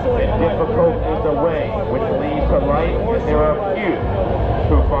and difficult is the way which leads to life, and there are few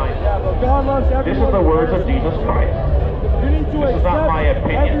who find it. This is the words of Jesus Christ. This is not my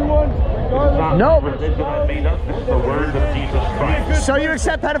opinion. This is not the religion I made up. This is the words of Jesus Christ. So you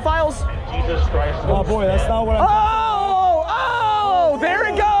accept pedophiles? Jesus Christ. Oh boy, that's not what I'm. Oh, there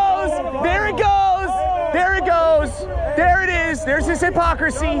it goes. There it goes. There it goes. There it is. There's his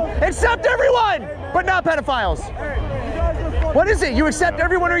hypocrisy. Accept everyone, but not pedophiles. What is it? You accept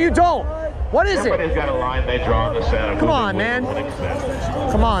everyone or you don't? What is it? Everybody's got a line they draw in the sand. Come on, man.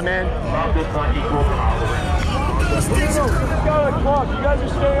 Come on, man. Love does not equal tolerance. You guys are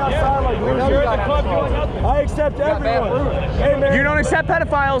staying outside like I accept everyone. Hey, man. You don't accept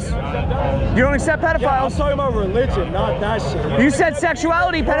pedophiles. You don't accept pedophiles. Yeah, I'm talking about religion, not that shit. You said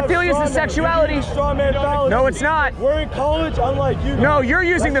sexuality. Pedophilia is a sexuality. No, it's not. We're in college, unlike you. No, you're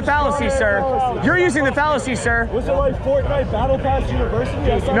using the fallacy, sir. You're using the fallacy, sir. Was it like Fortnite Battle Pass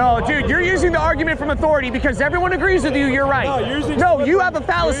University? No, dude, you're using the argument from authority because everyone agrees with you. You're right. No, you have a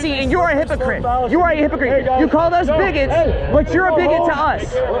fallacy and you're a hypocrite. You are a hypocrite. You called us bigots, but you're a bigot to us.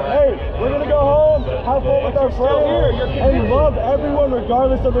 Hey, we're gonna go home, have fun with our friends, and love everyone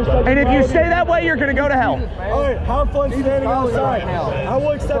regardless of their sexuality. And if you stay that way, you're gonna go to hell. All right, have fun standing outside. I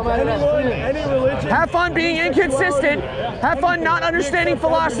will accept anyone, any religion. Have fun being inconsistent. Have fun not understanding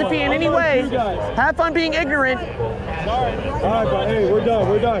philosophy in any way. Have fun being ignorant. All right, but hey, we're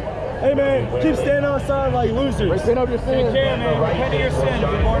done. Hey man, keep standing outside like losers. Repent of your sins. Take care, man. Repent of your sins. Be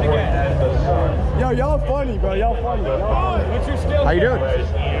born again. Yo, y'all funny, bro. Y'all funny. What's your still? How you doing?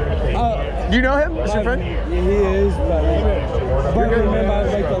 Do you know him? Is your friend? Yeah, he is, but remember,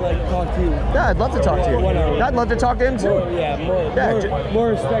 I'd like to talk to you. Yeah, I'd love to talk to you. I'd love to talk to him too. More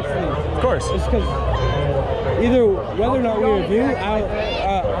respectfully. Of course. It's because either whether or not we agree,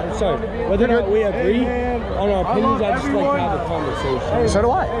 whether or not we agree on our opinions, I just like to have a conversation. So do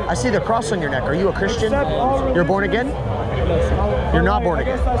I. I see the cross on your neck. Are you a Christian? You're born again? You're not born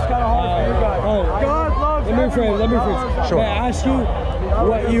again. Let me rephrase. Sure. May I ask you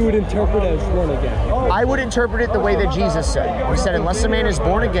what you would interpret as born again? I would interpret it the way that Jesus said. He said, unless a man is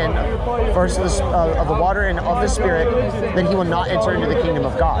born again, first of the water and of the Spirit, then he will not enter into the kingdom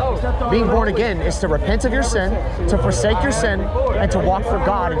of God. Being born again is to repent of your sin, to forsake your sin, and to walk for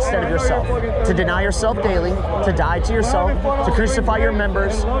God instead of yourself. To deny yourself daily, to die to yourself, to crucify your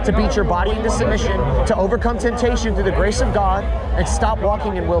members, to beat your body into submission, to overcome temptation through the grace of God, and stop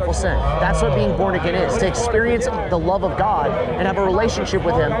walking in willful sin. That's what being born again is, to experience the love of God and have a relationship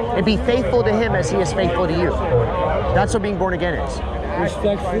with Him and be faithful to Him as He is faithful to you. That's what being born again is.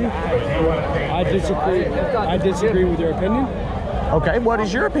 Respectfully, I disagree with your opinion. Okay, what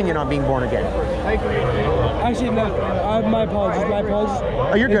is your opinion on being born again? Actually, no, my apologies.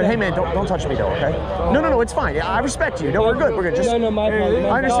 Oh, you're good. Hey, man, don't touch me, though, okay? No, it's fine. I respect you. No, we're good. Just... No, my apologies. I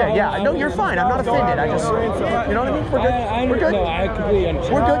understand. Yeah, no, you're fine. I'm not offended. I just, you know what I mean? We're good. We're good. No, I completely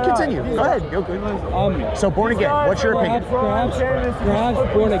understand. We're good. Continue. Go ahead. You're good. So, born again, what's your opinion? Perhaps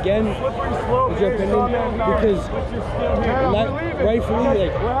born again is your opinion because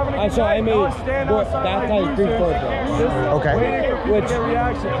rightfully, I made baptized Greek orthodox. Okay.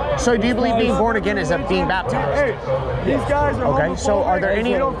 So do you believe being born again is being baptized? These guys are okay. So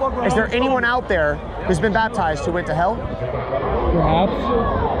is there anyone out there who's been baptized who went to hell?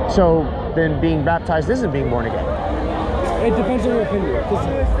 Perhaps. So then being baptized isn't being born again? It depends on your opinion.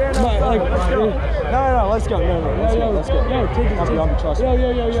 No, let's go. Let's go.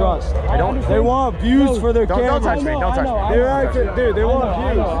 Trust. I don't. They want views for their camera. Don't touch me. Don't touch me. Dude, they want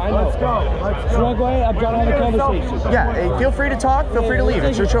views. Let's go. So I'll go ahead. I'm trying to have a conversation. Yeah. Hey, feel free to talk. Feel free to leave.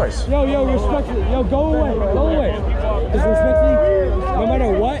 It's your choice. Respectfully. Go away. Because respectfully, no matter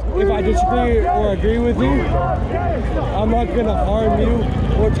what, if I disagree or agree with you, I'm not gonna harm you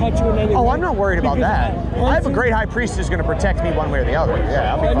or touch you in any way. Oh, I'm not worried about that. I have a great high priest who's gonna protect me one way or the other.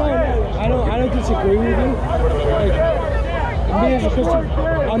 Yeah, I'll be fine. No, I don't disagree with you. Me as a Christian,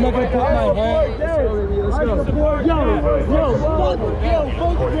 I'm not gonna put my hand.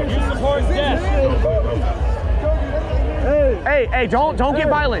 Hey, don't get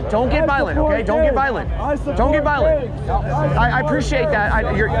violent. Don't get violent, okay? Don't get violent. Don't get violent. I appreciate that. I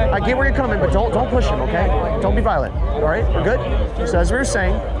get where you're coming, but don't push him, okay? Don't be violent. All right? We're good? So as we were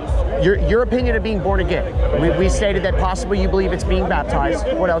saying, your opinion of being born again. We stated that possibly you believe it's being baptized.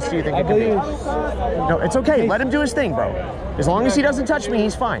 What else do you think it could be? No, it's okay. Let him do his thing, bro. As long as he doesn't touch me,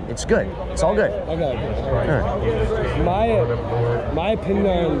 he's fine. It's good. It's all good. Okay. All right. My opinion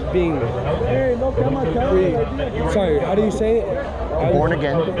on being sorry, how do you say it? Born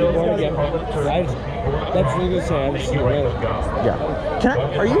again. Born again. That's what you're saying.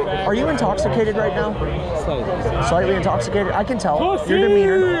 Yeah. Are you intoxicated right now? Slightly intoxicated? I can tell. Your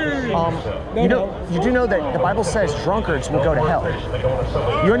demeanor. You do know that the Bible says drunkards will go to hell.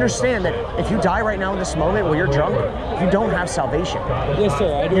 You understand that if you die right now in this moment while you're drunk, you don't have salvation. Yes,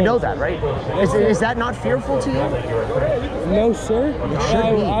 sir. I do. You know that, right? Is that not fearful to you? No, sir. It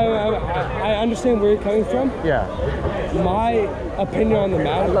should be. I understand where you're coming from. Yeah. My opinion on the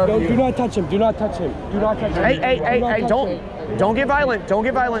matter. Do not touch him. Do not touch him. Do not touch him. Hey, don't get violent. Don't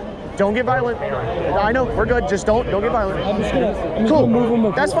get violent. Don't get violent. I know, we're good. Just don't get violent. I'm just gonna move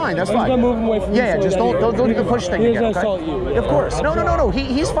him. That's fine. I'm just gonna move him away from you. Yeah, just don't do the push thing again. He doesn't assault you. Of course. No.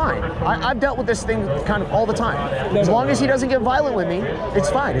 He's fine. I've dealt with this thing kind of all the time. As long as he doesn't get violent with me, it's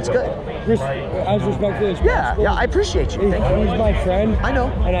fine. It's good. As respectful as possible. Yeah, I appreciate you. Thank you. He's my friend. I know.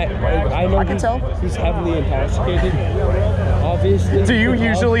 And I know. I can tell. He's heavily intoxicated. Obviously. Do you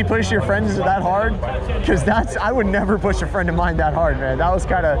usually push your friends that hard? Because I would never push a friend of mine that hard, man. That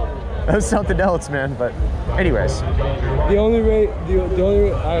was something else, man. But anyways. The only way I'm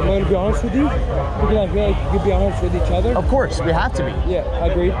going to be honest with you, because I feel like you could be honest with each other. Of course, we have to be. Yeah,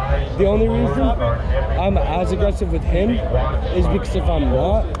 agreed. The only reason I'm as aggressive with him is because if I'm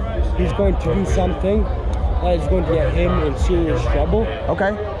not, he's going to do something that is going to get him in serious trouble.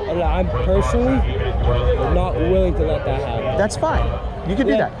 Okay. And I'm personally not willing to let that happen. That's fine. You can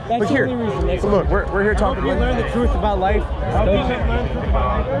do that. That's but the here, only reason. look, we're here talking. You learn the truth about life.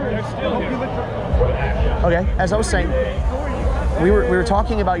 Okay, as I was saying, we were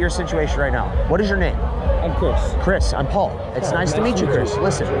talking about your situation right now. What is your name? I'm Chris. Chris, I'm Paul. It's nice to meet you, Chris.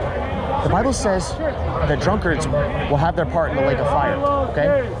 Listen, the Bible says that drunkards will have their part in the lake of fire,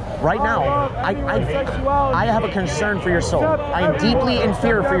 okay? Right now, I have a concern for your soul. I am deeply in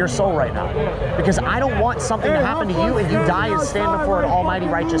fear for your soul right now because I don't want something to happen to you and you die and stand before an almighty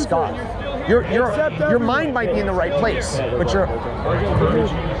righteous God. Your mind might be in the right place, but your...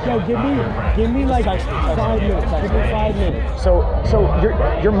 Yo, give me like 5 minutes. Give me 5 minutes.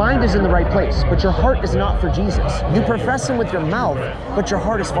 So your mind is in the right place, but your heart is not for Jesus. You profess him with your mouth, but your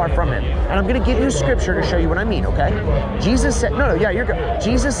heart is far from him. And I'm going to give you scripture to show you what I mean, okay? Jesus said, you're good.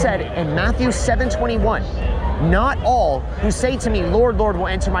 Jesus said in Matthew 7:21, not all who say to me, Lord, Lord, will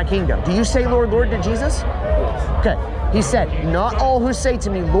enter my kingdom. Do you say Lord, Lord to Jesus? Okay. He said, not all who say to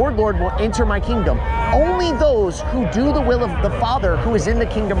me, Lord, Lord, will enter my kingdom. Only those who do the will of the Father who is in the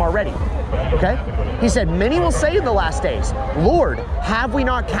kingdom already. Okay? He said, many will say in the last days, Lord, have we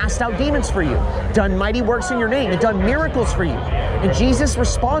not cast out demons for you, done mighty works in your name, and done miracles for you? And Jesus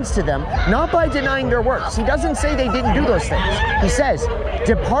responds to them, not by denying their works. He doesn't say they didn't do those things. He says,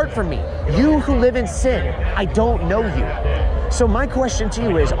 depart from me, you who live in sin. I don't know you. So my question to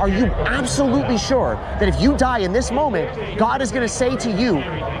you is, are you absolutely sure that if you die in this moment, God is going to say to you,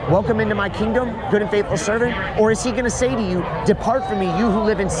 welcome into my kingdom, good and faithful servant? Or is he going to say to you, depart from me, you who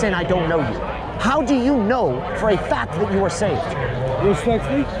live in sin, I don't know you? How do you know for a fact that you are saved?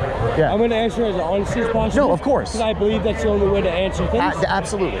 Respectfully, I'm going to answer as honestly as possible. No, of course. Because I believe that's the only way to answer things.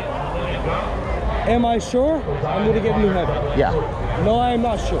 Absolutely. Am I sure? I'm going to get new heaven. Yeah. No, I am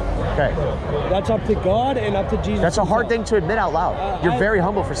not sure. Okay. That's up to God and up to Jesus. That's a hard thing to admit out loud. You're very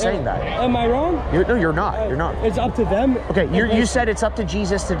humble for saying that. Am I wrong? No, you're not. You're not. It's up to them. Okay, you said it's up to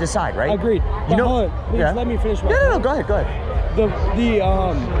Jesus to decide, right? Agreed. You know, hold on, please let me finish my No, go ahead. The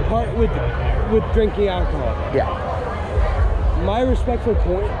part with drinking alcohol. Yeah. My respectful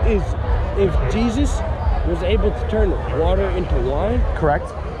point is, if Jesus was able to turn water into wine, correct,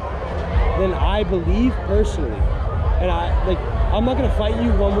 then I believe personally, and I'm not gonna fight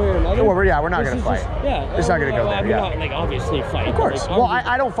you one way or another. Well, we're not gonna fight. It's not gonna go there. I'm not obviously fight. Of course. Well,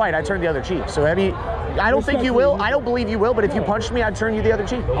 I don't fight. I turn the other cheek. So I mean, I don't think you will. I don't believe you will. But if you punched me, I'd turn you the other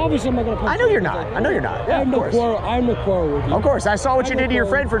cheek. Obviously, I'm not gonna punch you. I know you're not. I know you're not. Yeah, of course. I have no quarrel with you. Of course. I saw what you did to your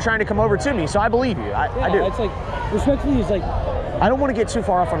friend for trying to come over to me, so I believe you. I do. It's like, respectfully, it's like, I don't want to get too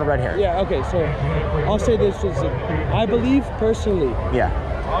far off on the red hair. Yeah. Okay. So I'll say this: I believe personally. Yeah.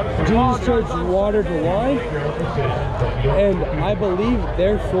 Jesus turns water to wine, and I believe,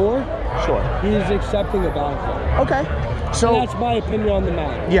 therefore, he is accepting of alcohol. Okay. So and that's my opinion on the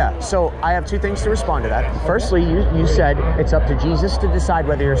matter. Yeah, so I have two things to respond to that. Firstly, you said it's up to Jesus to decide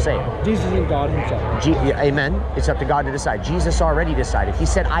whether you're saved. Jesus and God himself. Amen. It's up to God to decide. Jesus already decided. He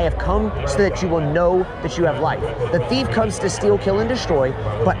said, I have come so that you will know that you have life. The thief comes to steal, kill, and destroy,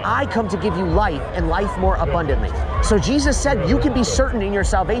 but I come to give you life and life more abundantly. So Jesus said you can be certain in your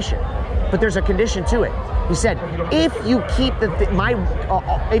salvation, but there's a condition to it. He said, if you keep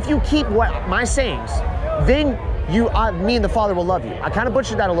what my sayings, then me and the Father will love you. I kind of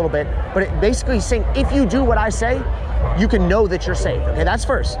butchered that a little bit, but basically he's saying, if you do what I say, you can know that you're saved. Okay, that's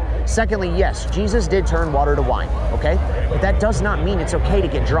first. Secondly, yes, Jesus did turn water to wine, okay? But that does not mean it's okay to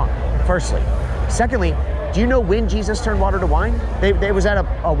get drunk, firstly. Secondly, do you know when Jesus turned water to wine? They was at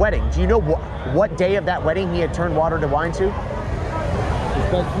a wedding. Do you know what day of that wedding he had turned water to wine to?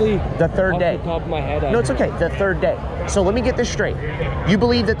 Respectfully, the third day. Off the top of my head. No, it's okay. The third day. So let me get this straight. You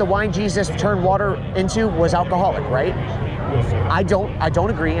believe that the wine Jesus turned water into was alcoholic, right? I don't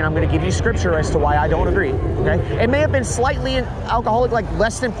agree, and I'm going to give you scripture as to why I don't agree. Okay, it may have been slightly alcoholic, like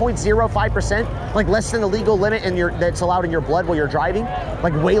less than 0.05%, like less than the legal limit that's allowed in your blood while you're driving,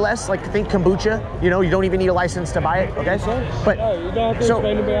 like way less. Like think kombucha. You know, you don't even need a license to buy it. Okay, but so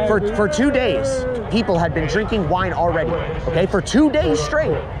for 2 days, people had been drinking wine already. Okay, for 2 days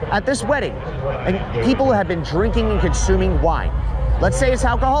straight at this wedding, and people had been drinking and consuming wine. Let's say it's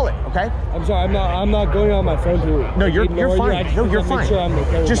alcoholic, okay? I'm sorry, I'm not going on my phone to. No, you're fine. No, you're fine. Sure I'm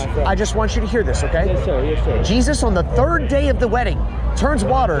okay with my I just want you to hear this, okay? Yes, sir. Yes, sir. Jesus on the third day of the wedding turns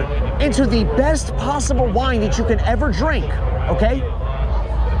water into the best possible wine that you can ever drink, okay?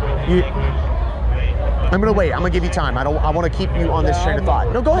 I'm gonna wait. I'm gonna give you time. I want to keep you on this train of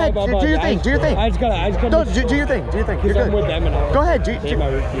thought. No, go ahead. Do your thing. Do your thing. I just gotta. Do your thing. Do your thing. You're good. With them and go ahead. Do your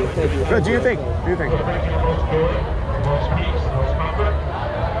thing. Do your thing.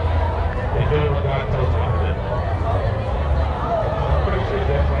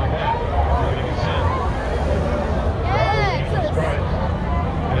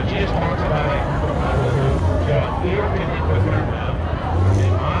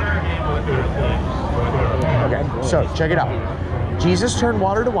 So check it out. Jesus turned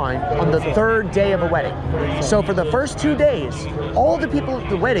water to wine on the third day of a wedding. So for the first 2 days, all the people at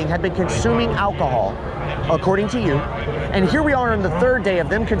the wedding had been consuming alcohol, according to you. And here we are on the third day of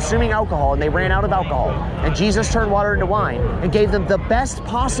them consuming alcohol, and they ran out of alcohol. And Jesus turned water into wine and gave them the best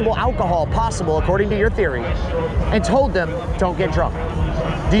possible alcohol possible, according to your theory, and told them, don't get drunk.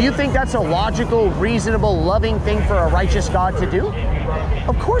 Do you think that's a logical, reasonable, loving thing for a righteous God to do?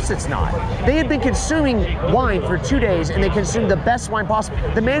 Of course it's not. They had been consuming wine for 2 days, and they consumed the best wine possible.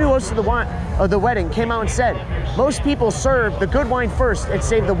 The man who hosted the wedding came out and said, most people serve the good wine first and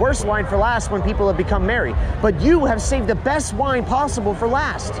save the worst wine for last when people have become merry. But you have saved the best wine possible for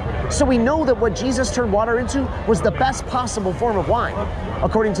last. So we know that what Jesus turned water into was the best possible form of wine,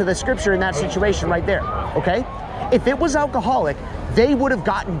 according to the scripture in that situation right there, okay? If it was alcoholic, they would have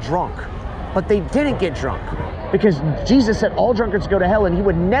gotten drunk, but they didn't get drunk. Because Jesus said all drunkards go to hell, and he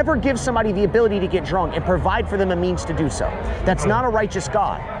would never give somebody the ability to get drunk and provide for them a means to do so. That's not a righteous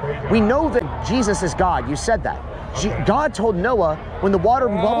God. We know that Jesus is God. You said that. God told Noah when the water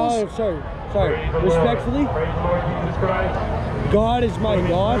bubbles. Oh, sorry. Respectfully, God is my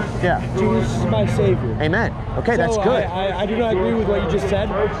God. Yeah. Jesus is my Savior. Amen. Okay, so that's good. I do not agree with what you just said,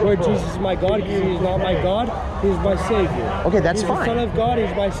 where Jesus is my God, because he's not my God, he's my Savior. Okay, that's he's fine. He's the Son of God,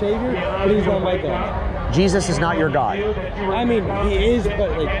 he's my Savior, but he's not my God. Jesus is not your God. I mean, he is,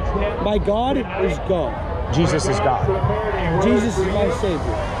 but like, my God is God. Jesus is God. Jesus is my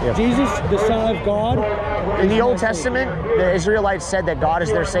Savior. Yep. Jesus, the Son of God. In the Old Testament, the Israelites said that God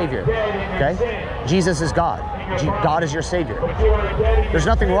is their Savior. Okay? Jesus is God. God is your Savior. There's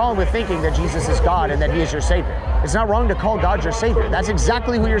nothing wrong with thinking that Jesus is God and that he is your Savior. It's not wrong to call God your Savior. That's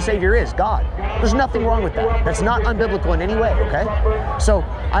exactly who your Savior is, God. There's nothing wrong with that. That's not unbiblical in any way, okay? So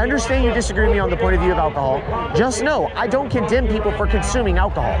I understand you disagree with me on the point of view of alcohol. Just know, I don't condemn people for consuming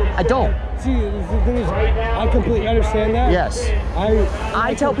alcohol. I don't. See, the thing is, I completely understand that. Yes.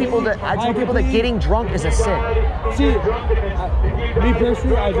 I tell people that getting drunk is a sin. See, me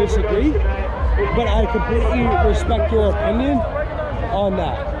personally, I disagree, but I completely respect your opinion on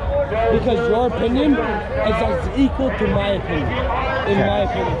that. Because your opinion is equal to my opinion, in my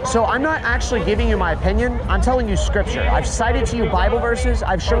opinion. So I'm not actually giving you my opinion, I'm telling you scripture. I've cited to you Bible verses,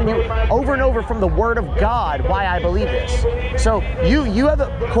 I've shown you over and over from the Word of God why I believe this. So you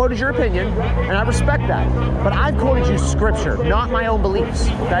have quoted your opinion, and I respect that. But I've quoted you scripture, not my own beliefs,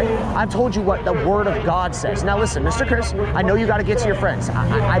 okay? I've told you what the Word of God says. Now listen, Mr. Chris, I know you got to get to your friends.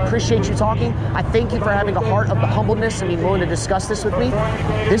 I appreciate you talking. I thank you for having a heart of humbleness and being willing to discuss this with me.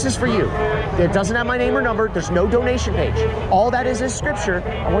 This is for you. It doesn't have my name or number. There's no donation page. All that is scripture.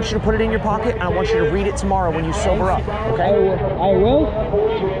 I want you to put it in your pocket, and I want you to read it tomorrow when you sober up, okay? I will,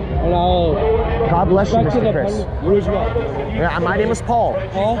 and I'll... God bless you, Mr. Chris. You as well. Yeah, my name is Paul.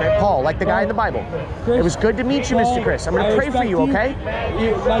 Paul? Okay, Paul, like the guy in the Bible. Chris, it was good to meet you, Mr. Chris. I'm going to pray for you, okay?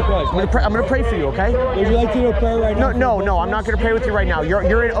 Likewise. I'm going to pray for you, okay? Would you like to do a prayer right now? No, I'm not going to pray with you right now.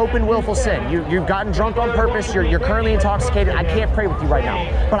 You're in open, willful sin. You've gotten drunk on purpose. You're currently intoxicated. I can't pray with you right now.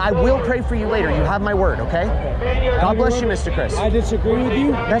 But I will pray for you later. You have my word, okay? God bless you, Mr. Chris. I disagree with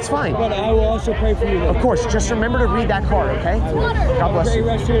you. That's fine. But I will also pray for you later. Of course. Just remember to read that card, okay? God bless you.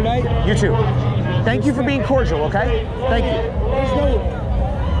 Great rest of your night. You too. Thank you for being cordial, okay? Thank you.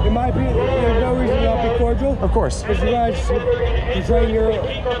 In my opinion, there's no reason not to be cordial. Of course. Because you guys portraying your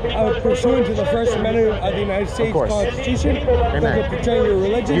pursuant to the First Amendment of the United States Constitution. Amen. Portraying your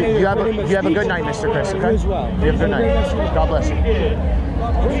religion. You have a good night, Mr. Chris. Okay? You as well. You have a good night. God bless you.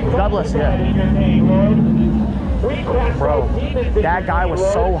 God bless you. Yeah. Bro, that guy was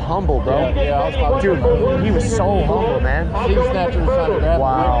so humble, bro. Dude, he was so humble, man.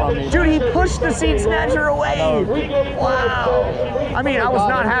 Wow. Dude, he pushed the seed snatcher away. Wow. I mean, I was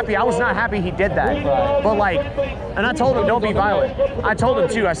not happy. I was not happy he did that. But like, and I told him, don't be violent. I told him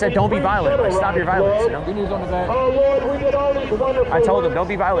too. I said, don't be violent. Like, stop your violence, you know? I told him, don't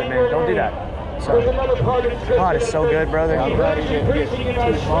be violent, man. Don't do that. So, God is so good, brother. Yeah,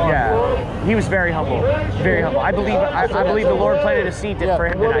 he was very humble, very humble. I believe the Lord planted a seed for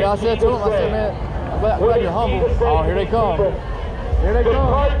him tonight. I said to him, man, I'm glad you're humble. Oh, here they come. Here they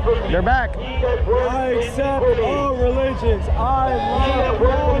come. They're back. I accept all religions. I love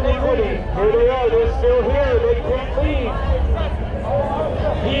all religions. Here they are. They're still here. They can't leave.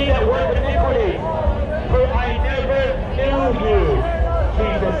 He that worketh iniquity, for I never knew you,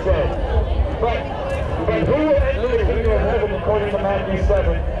 Jesus said. But who will enter the kingdom of heaven according to Matthew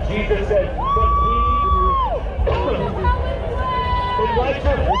 7? Jesus said, but he lights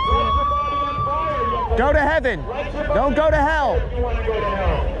your body on fire. Go to heaven. Don't go to hell. You want to go to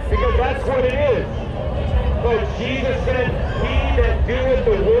hell. Because that's what it is. But Jesus said, he that doeth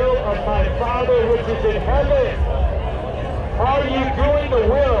the will of my Father which is in heaven. Are you doing the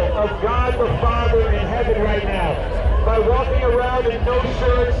will of God the Father in heaven right now? By walking around in no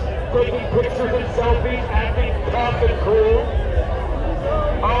shirts, taking pictures and selfies, acting tough and cool?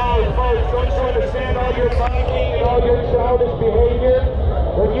 Oh, folks, don't you understand all your mocking and all your childish behavior?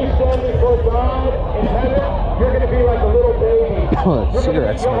 When you stand before God in heaven, you're going to be like a little baby.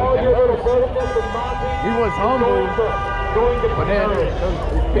 Cigarette smoke. All your little boldness and mocking. He was humble, but then those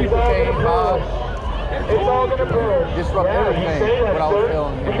people came by. It's all going to burn. Disrupt everything. What I was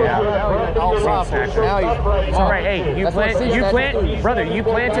feeling. All snacks. Now It's all right. Hey, you plant, brother. You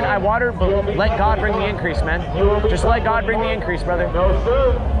planted, I watered, but let God bring the increase, man. Just let God bring the increase, brother. No,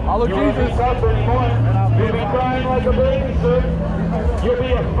 sir. Follow You won't be Jesus. suffering more. You'll be crying like a baby, sir. You'll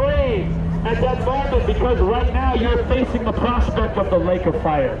be afraid at that moment because right now you're facing the prospect of the lake of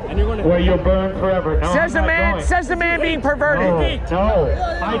fire, where you'll burn forever. No, Says the man being perverted. No,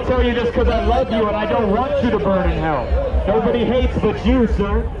 I tell you this because I love you and I don't want you to burn in hell. Nobody hates but you,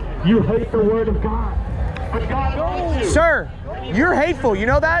 sir. You hate the word of God. But God loves you. Sir, you're hateful. You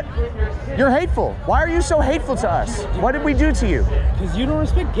know that? You're hateful. Why are you so hateful to us? What did we do to you? Because you don't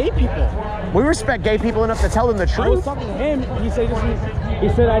respect gay people. We respect gay people enough to tell them the I was truth. talking to him. He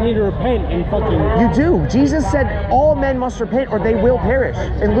said I need to repent and fucking. You do. Jesus said all men must repent or they will perish.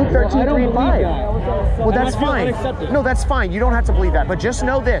 In Luke 13:3-5. Well, that's fine. No, that's fine. You don't have to believe that. But just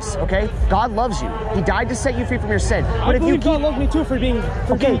know this, okay? God loves you. He died to set you free from your sin. But if you keep... God loves me too for being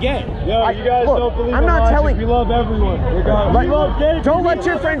gay. Yo, you guys don't believe I'm in not logic. telling. We love everyone. Don't let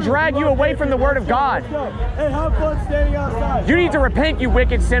your friend drag you away from the word of God. Hey, have fun standing outside. You need to repent, you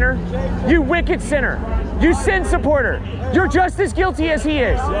wicked sinner. You wicked sinner. You sin supporter. You're just as guilty as he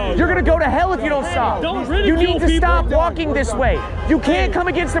is. You're going to go to hell if you don't stop. You need to stop walking this way. You can't come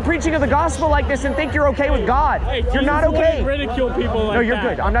against the preaching of the gospel like this and think you're okay with God. You're not okay. Ridicule people like No, you're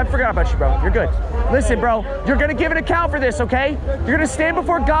good. I'm not forgetting about you, bro. You're good. Listen, bro, you're going to give an account for this, okay? You're going to stand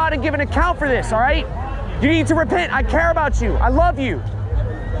before God and give an account for this, all right? You need to repent. I care about you. I love you.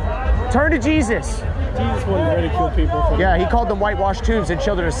 Turn to Jesus. Jesus wouldn't ridicule people. Yeah, he called them whitewashed tombs and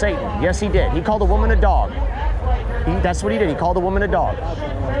children of Satan. Yes, he did. He called a woman a dog. That's what he did. He called a woman a dog.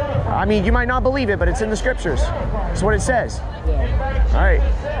 I mean, you might not believe it, but it's in the scriptures. That's what it says. All right.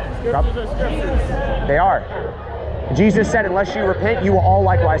 They are. Jesus said, unless you repent, you will all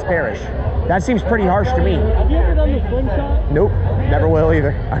likewise perish. That seems pretty harsh to me. Have you ever done the slingshot? Nope. Never will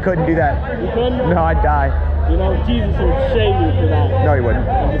either. I couldn't do that. You couldn't? No, I'd die. You know, Jesus would shame you for that. No, he wouldn't.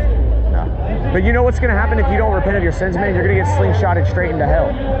 No. But you know what's going to happen if you don't repent of your sins, man? You're going to get slingshotted straight into hell.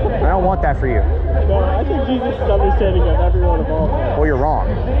 I don't want that for you. No, I think Jesus' understanding of everyone of all things. Well, you're wrong.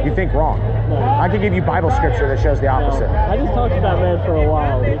 You think wrong. No. I could give you Bible scripture that shows the opposite. No, I just talked to that man for a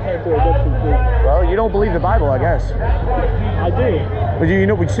while. We came to a good conclusion. Well, you don't believe the Bible, I guess. I do. But you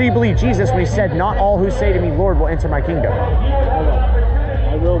know, so you believe Jesus when he said, not all who say to me, Lord, will enter my kingdom. Hold on.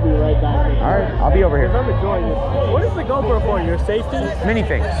 I will be right back. All right, I'll be over here. I'm enjoying this. What is the GoPro for? Your safety? Many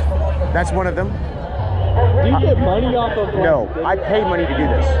things. That's one of them. Do you get money off of No, I pay money to do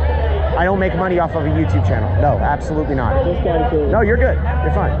this. I don't make money off of a YouTube channel. No, absolutely not. Just kind of curious. No, you're good.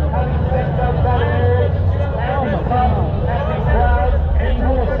 You're fine.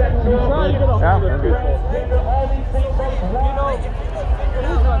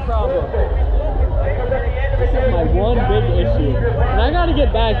 Here's my problem. This is my one big issue. And I gotta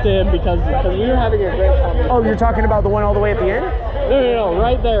get back to him because we were having a great conversation. Oh, you're talking about the one all the way at the end? No,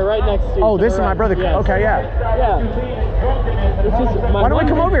 right there, right next to you. Oh, this is my brother. Yes. Okay, yeah. Yeah. This is my Why don't we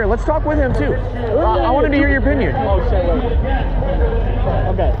come over here? Let's talk with him too. I wanted to hear your opinion. Oh shit, wait.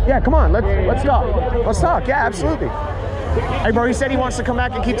 Okay. Yeah, come on. Let's talk. Let's talk. Yeah, absolutely. Hey, bro, he said he wants to come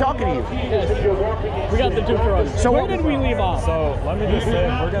back and keep talking to you. Yes. We got the two for us. So where did we leave off? So let me just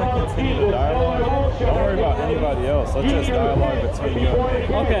say, if we're going to continue the dialogue, don't worry about anybody else. Let's just dialogue between you and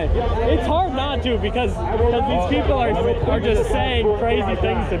me. Okay. It's hard not to because these people are just saying crazy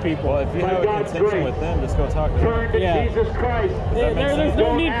things to people. Well, if you have a contention with them, just go talk to them. Yeah. There's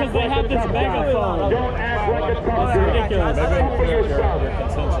no need because they have this megaphone. It's ridiculous. Maybe clear your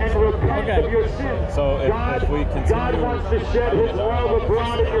contention. Okay. So if we continue... To shed his love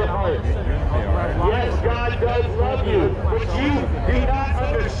abroad in your heart. Yes, God does love you, but you do not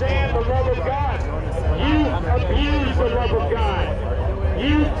understand the love of God. You abuse the love of God.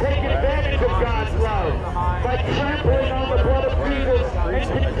 You take advantage of God's love by trampling on the blood of Jesus and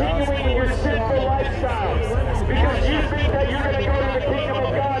continuing in your sinful lifestyle. Because you think that you're going to go to the kingdom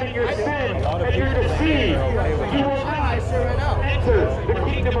of God in your sin and you're deceived. You will not enter the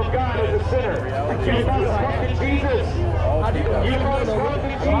kingdom of God as a sinner. You must come to Jesus. You must come to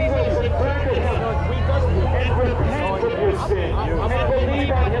Jesus and turn to him and repent of your sin and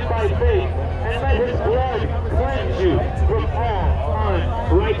believe on him by by faith, and let his blood cleanse you from all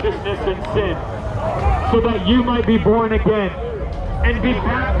unrighteousness and sin, so that you might be born again and be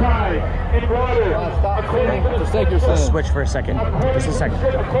baptized in water. Forsake your sin. Switch for a second. Just a second.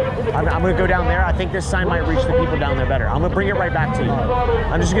 I'm going to go down there. I think this sign might reach the people down there better. I'm going to bring it right back to you.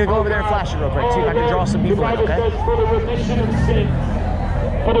 I'm just going to go over there and flash it real quick. See if I can draw some people in, okay? For the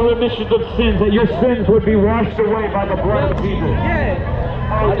remission of sins, that your sins would be washed away by the blood of Jesus. Yeah.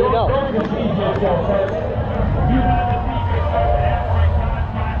 How do you know?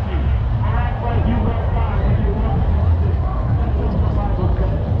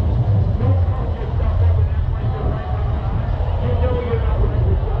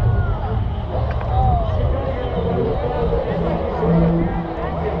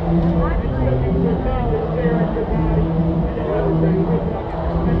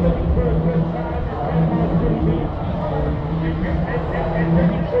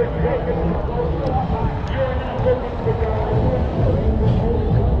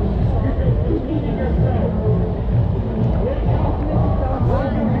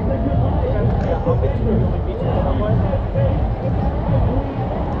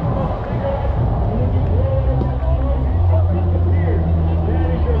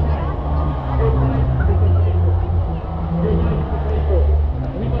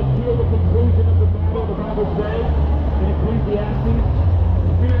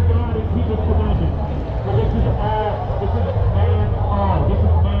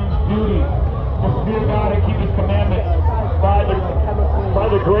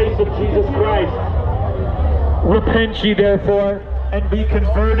 Repent ye therefore and be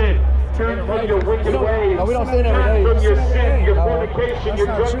converted. Turn from your wicked ways. No, we don't sin every day. Turn from your sin, your fornication, your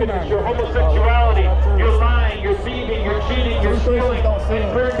drunkenness, your homosexuality, your lying, your thieving, your cheating, your stealing,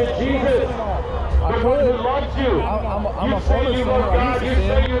 and turn to Jesus, the one who loves you. I'm You a say former you sinner. love I God, used you to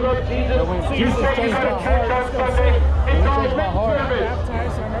say sin. you love But Jesus, when you Jesus say you changed go to my church heart, on Sunday, it's all changed my lip heart. service.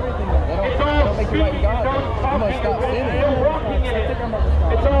 Baptized on everything. It's all make you right with God. don't You talk must stop it, sinning. you're walking in it.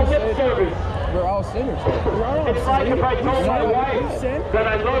 It's all lip service. We're all sinners. It's like if I told my wife that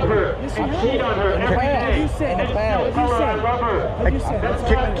I love her and cheat on her every day. In the past. Tell her I love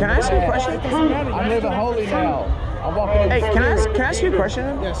her. Can I ask you a question? I'm living holy now. I'm walking in Hey, can I ask you a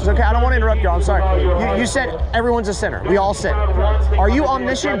question? Yes. It's okay. I don't want to interrupt you. I'm sorry. You said everyone's a sinner. We all sin. Are you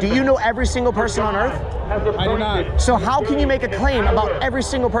omniscient? Do you know every single person on earth? I do not. So how can you make a claim about every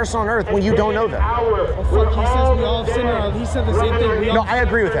single person on earth when you don't know them? Well, fuck, he says we all sin. He said the same thing. We all No, I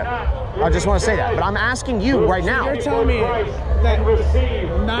agree with him. I just want to say that. But I'm asking you right now. You're telling me that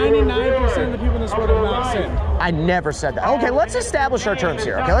 99% of the people in this world have not sinned. I never said that. Okay, let's establish our terms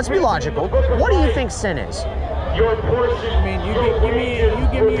here. Okay, let's be logical. What do you think sin is? Your portion. I mean, you give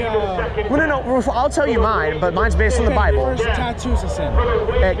me Well, no. I'll tell you mine, but mine's based on the Bible. First, tattoos a sin.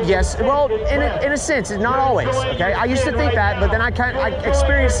 Yes. Well, in a sense, it's not always. Okay. I used to think that, but then I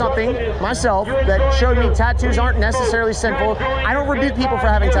experienced something myself that showed me tattoos aren't necessarily sinful. I don't rebuke people for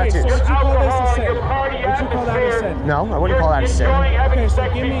having tattoos. So would you call this a sin? Would you call that a sin? No, I wouldn't call that a sin. Okay,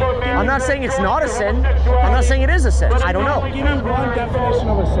 so give me I'm not saying it's not a sin. I'm not saying it is a sin. I don't know. Give me one definition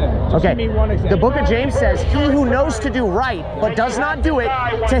of a sin. Just Okay. give me one example. The book of James says, "He who knows to do right but does not do it,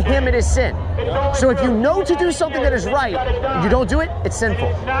 to him it is sin." So if you know to do something that is right, you don't do it, it's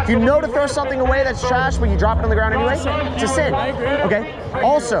sinful. If you know to throw something away that's trash, but you drop it on the ground anyway, it's a sin. Okay.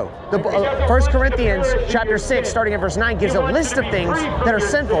 Also, the 1 Corinthians chapter 6, starting at verse 9, gives a list of things that are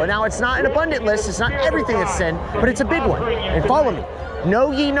sinful. Now, it's not an abundant list. It's not everything that's sin, but it's a big one. And follow me.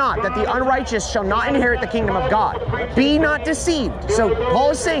 Know ye not that the unrighteous shall not inherit the kingdom of God? Be not deceived. So Paul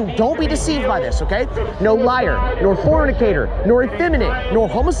is saying, don't be deceived by this, okay? No liar, nor fornicator, nor effeminate, nor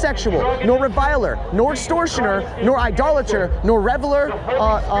homosexual, nor reviler, nor extortioner, nor idolater, nor reveler,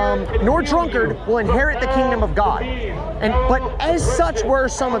 nor drunkard will inherit the kingdom of God. But as such were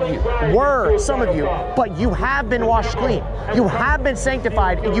some of you, but you have been washed clean. You have been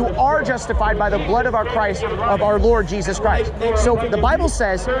sanctified, and you are justified by the blood of our Lord Jesus Christ. So the Bible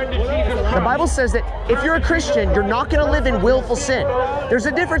says that if you're a Christian, you're not going to live in willful sin. There's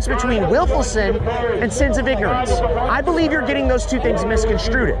a difference between willful sin and sins of ignorance. I believe you're getting those two things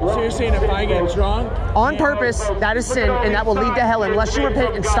misconstrued. So you're saying if I get drunk on purpose, that is sin, and that will lead to hell unless you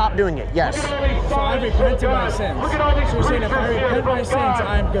repent and stop doing it. Yes. So I repent of my sins. So you're saying if I repent my sins,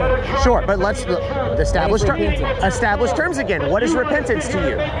 I'm good. Sure, but let's establish terms again. What is repentance to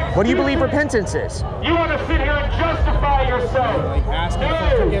you? What do you believe repentance is? You want to sit here and justify yourself. Like asking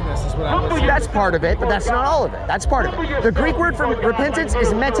for forgiveness is what I was saying. That's part of it, but that's not all of it. That's part of it. The Greek word for repentance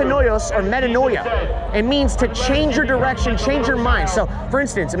is metanoios or metanoia. It means to change your direction, change your mind. So, for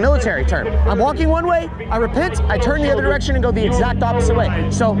instance, in military terms, turn. I'm walking one way, I repent, I turn the other direction and go the exact opposite way.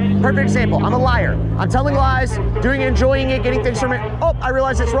 So, perfect example, I'm a liar. I'm telling lies, doing it, enjoying it, getting things from it. Oh, I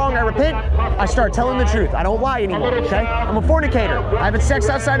realize it's wrong, I repent, I start telling the truth. I don't lie anymore, okay? I'm a fornicator. I have sex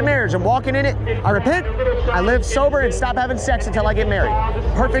outside of marriage. I'm walking in it, I repent, I live sober and stop having sex until I get married.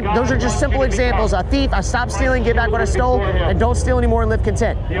 Perfect, those are just simple examples. A thief, I stop stealing, get back what I stole, and don't steal anymore and live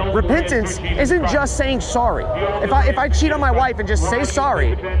content. Repentance isn't just saying sorry. If I cheat on my wife and just say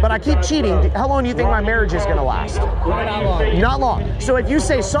sorry, but I keep cheating, how long do you think my marriage is gonna last? Not long. Not long. So if you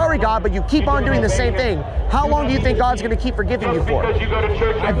say sorry, God, but you keep on doing the same thing, how long do you think God's gonna keep forgiving you for?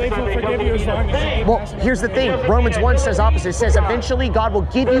 I believe he'll forgive you as long as you Well, here's the thing. Romans 1 says opposite. It says eventually God will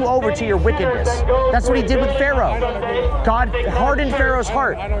give you over to your wickedness. That's what he did with Pharaoh. God hardened Pharaoh's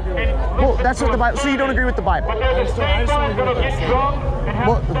heart. Well, that's what the Bible, so you don't agree with the Bible? I just don't agree with that.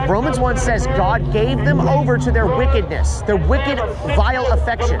 Well, Romans 1 says God gave them over to their wickedness, their wicked, vile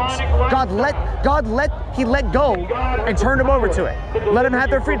affections. He let go and turned them over to it. Let them have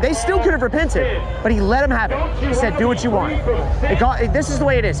their freedom. They still could have repented, but he let them have it. He said, do what you want. This is the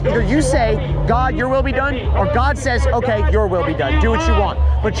way it is. Either you say, God, your will be done, or God says, okay, your will be done. Do what you want.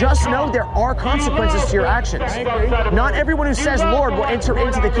 But just know there are consequences to your actions. Not everyone who says Lord will enter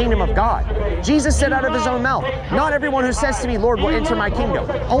into the kingdom of God. Jesus said out of his own mouth, not everyone who says to me, Lord, will enter my kingdom.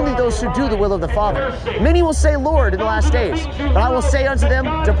 Only those who do the will of the Father. Many will say, Lord, in the last days, but I will say unto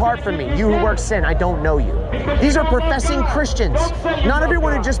them, depart from me, you who work sin, I don't know you. These are professing Christians. Not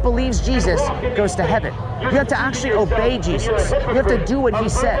everyone who just believes Jesus goes to heaven. You have to actually obey Jesus. You have to do what he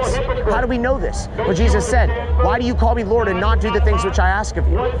says. How do we know this? Well, Jesus said, why do you call me Lord and not do the things which I ask of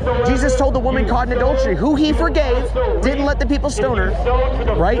you? Jesus told the woman caught in adultery, who he forgave, didn't let the people stone her,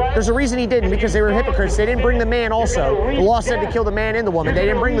 right? There's a reason he didn't, because they were hypocrites. They didn't bring the man also. The law said to kill the man and the woman. They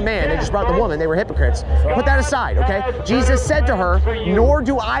didn't bring the man, they just brought the woman. They were hypocrites. Put that aside, okay? Jesus said to her, nor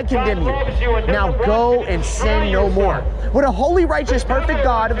do I condemn you. Now go and sin no more. Would a holy, righteous, perfect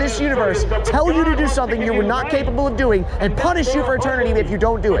God of this universe tell you to do something you were not capable of doing and punish you for eternity if you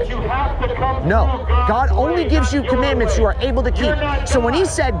don't do it? No. God only gives you commandments you are able to keep. So when he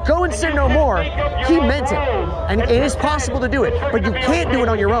said, go and sin no more, he meant it. And it is possible to do it, but you can't do it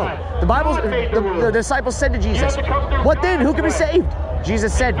on your own. The disciples said to Jesus, what then? Who can be saved?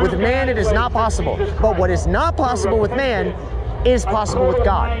 Jesus said, with man it is not possible. But what is not possible with man is possible with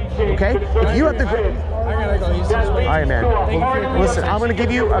God. Okay? If you have to... All right, man. Listen, I'm going to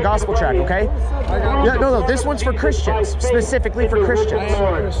give you a gospel track, okay? Yeah, no, this one's for Christians, specifically for Christians.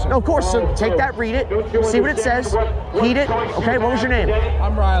 No, of course, so take that, read it, see what it says, heed it. Okay, what was your name?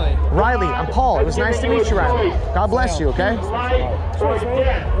 I'm Riley. Riley, I'm Paul. It was nice to meet you, Riley. God bless you, okay?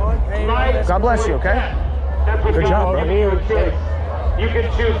 God bless you, okay? Good job, bro. You can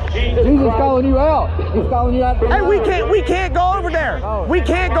choose Jesus. Jesus calling you out. He's calling you out. Hey, we can't go over there. We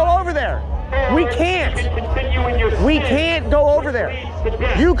can't go over there. We can't. We can't go over there.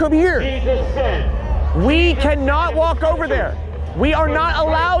 You come here. We cannot walk over there. We are not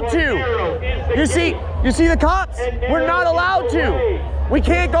allowed to. You see the cops? We're not allowed to. We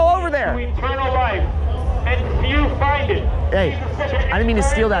can't go over there. Eternal life, and few find it. Hey, I didn't mean to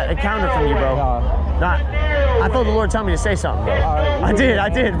steal that encounter from you, bro. I felt the Lord tell me to say something, bro. I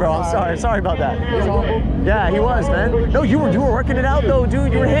did, bro. I'm sorry about that. Yeah, he was, man. No, you were working it out, though,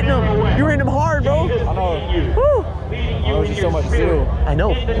 dude. You were hitting him. You were hitting him hard, bro. I know. Woo. I know just so much to do. I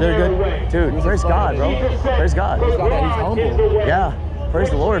know. They're good. Dude, praise God, bro. Praise God. He's humble. Yeah. Praise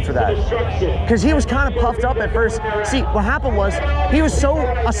the Lord for that. Because he was kind of puffed up at first. See, what happened was, he was so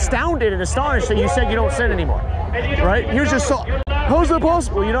astounded and astonished that you said you don't sin anymore. Right? He was just so, how is that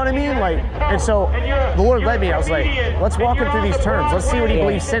possible? You know what I mean? Like, and so the Lord led me. I was like, let's walk him through these terms. Let's see what he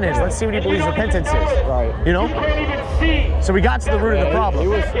believes sin is. Let's see what he believes repentance is. Right. You know? So we got to the root of the problem.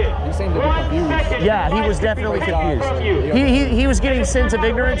 He seemed to be confused. Yeah, he was definitely confused. He was getting sins of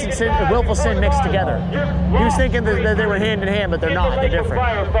ignorance and willful sin mixed together. He was thinking that they were hand in hand, but they're not. They're different.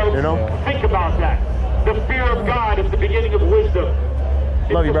 You know? Think about that. The fear of God is the beginning of wisdom.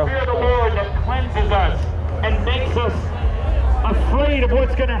 Love you, bro. It's the fear of the Lord that cleanses us and makes us afraid of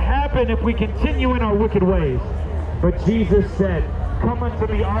what's going to happen if we continue in our wicked ways. But Jesus said, come unto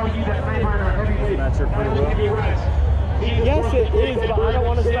me, all you that labor and are heavy laden, and I will give you rest. Yes, it is, but I don't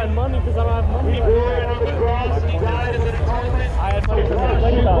want to spend money because I don't have money. He bore it on the cross, he died as an atonement. I had something to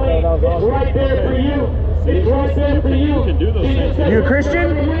It's right there for you. It's right there for you. You can do those same things. You a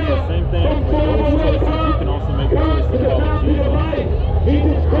Christian? It's the same thing. With those choices, you can also make a choice to follow Jesus.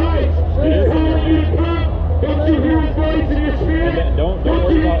 Jesus Christ is calling you to come. Don't you hear his voice in your spirit? And don't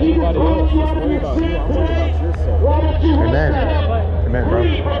worry about anybody else. Just worry about you. I'm worried about your soul. Why don't you Amen. Amen, bro.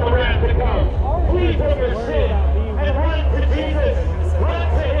 flee from the wrath to come? Flee from your sin and run to Jesus. Run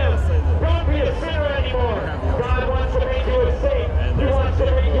to him. Don't be a sinner anymore. God wants to make you a saint. He wants to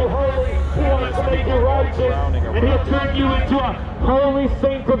make you holy. He wants to make you righteous. And he'll turn you into a holy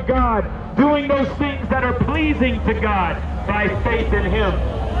saint of God, doing those things that are pleasing to God by faith in him.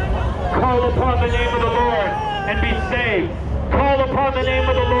 Call upon the name of the Lord and be saved. Call upon the name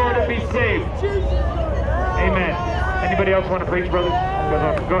of the Lord and be saved. Amen. Anybody else want to preach, brothers?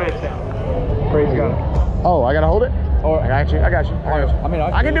 Go ahead, Sam. Praise God. Oh, I gotta hold it? Or I got you. I got you. I mean,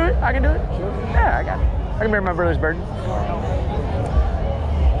 I can do it. I can do it. Sure. Yeah, I got it. I can bear my brother's burden.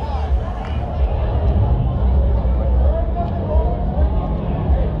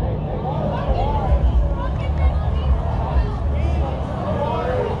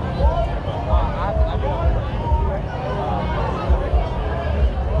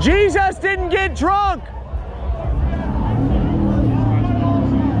 Jesus didn't get drunk.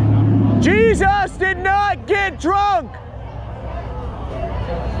 Jesus did not get drunk.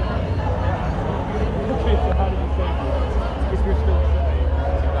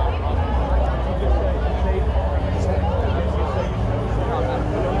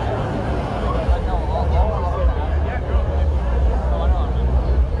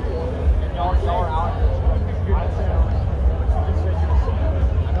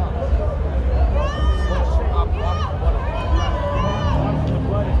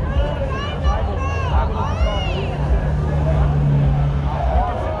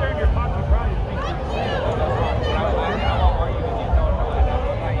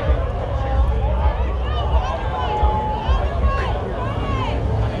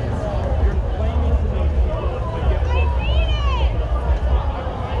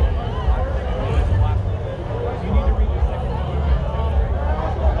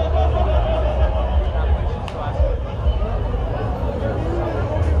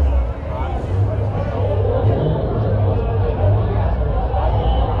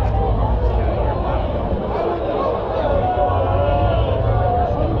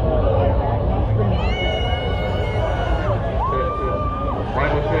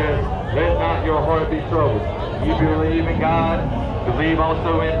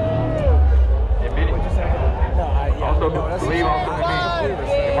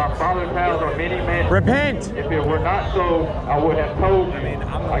 Repent. If it were not so, I would have told you.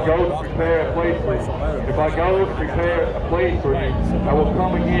 I go to prepare a place for you. If I go to prepare a place for you, I will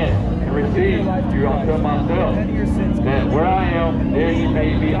come again and receive you unto myself. That where I am, there you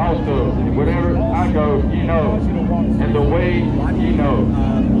may be also. And wherever I go, you know. And the way you know.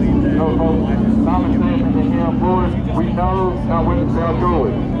 Thomas said unto him, Lord, we know not whither thou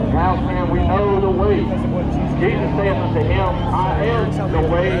goest. How can we know the way? Jesus said unto him, I am the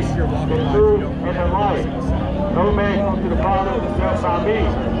way, the truth, and the life. No man comes to the Father except by me.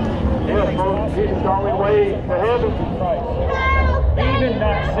 Yes, folks, this is the only way to heaven. Even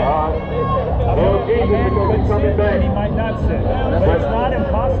not sin. Jesus, because he's coming back. He might not sin. But it's not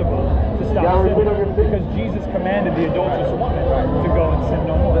impossible to stop sinning because Jesus commanded the adulterous woman to go and sin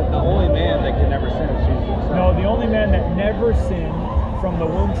no more. The only man that can never sin is Jesus. No, the only man that never sinned from the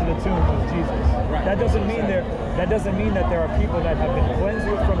womb to the tomb was Jesus. Right. That doesn't mean that there are people that have been cleansed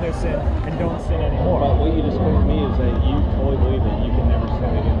from their sin and don't sin anymore. But what you just told me is that you totally believe that you can never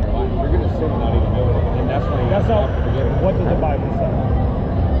sin again in your life. You're going to sin without even knowing it, and that's why you have to forgive it. What does the Bible say?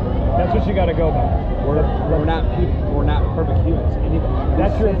 That's what you got to go by. We're not people. We're not perfect humans. Anybody.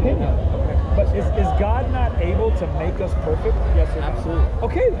 That's your opinion. But is God not able to make us perfect? Yes or no? Absolutely.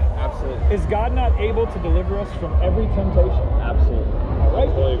 Okay then. Absolutely. Is God not able to deliver us from every temptation? Absolutely. All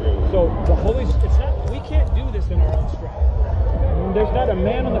right. Totally agree. So the Holy Spirit, we can't do this in our own strength. There's not a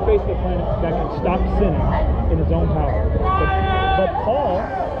man on the face of the planet that can stop sinning in his own power. But Paul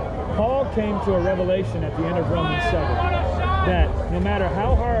came to a revelation at the end of Romans 7 that no matter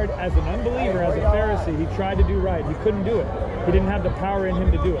how hard, as an unbeliever, as a Pharisee, he tried to do right, he couldn't do it. He didn't have the power in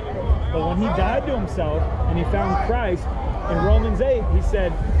him to do it. But when he died to himself and he found Christ, in Romans 8, he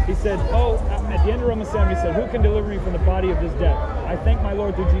said, oh, at the end of Romans 7, he said, who can deliver me from the body of this death? I thank my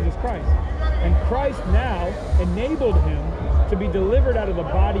Lord through Jesus Christ. And Christ now enabled him to be delivered out of the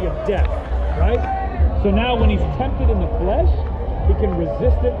body of death, right? So now when he's tempted in the flesh, he can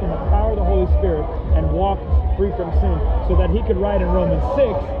resist it in the power of the Holy Spirit and walk free from sin, so that he could write in Romans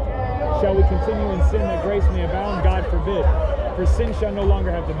 6, shall we continue in sin that grace may abound? God forbid. For sin shall no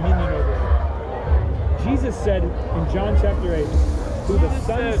longer have dominion over it. Jesus said in John chapter 8, who the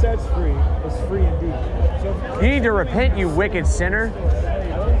Son sets free is free indeed. So you need to repent, you wicked sinner.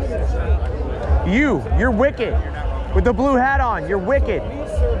 You're wicked. With the blue hat on, you're wicked. We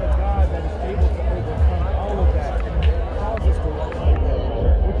serve a God that is able to overcome all of that and cause us to walk like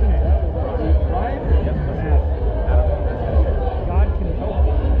that. What's your name? Ryan? God can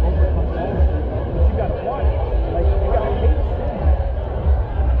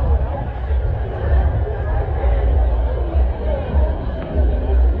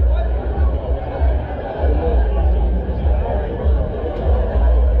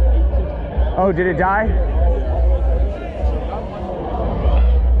Oh, did it die? Man,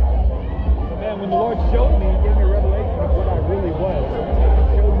 when the Lord showed me, He gave me a revelation of what I really was.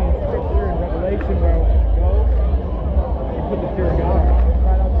 He showed me in Scripture and Revelation where I was going to go. He put the fear of God.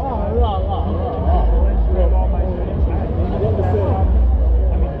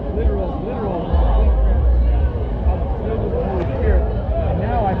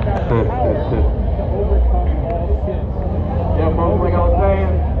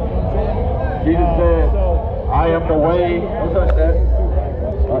 Jesus said, I am the way,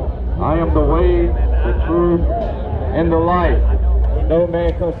 I am the way, the truth, and the life. No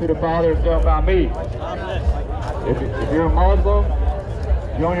man comes to the Father except by me. If you're a Muslim,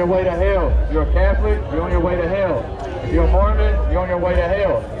 you're on your way to hell. If you're a Catholic, you're on your way to hell. If you're a Mormon, you're on your way to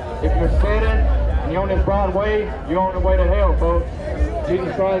hell. If you're sinning and you're on this broad way, you're on the way to hell, folks.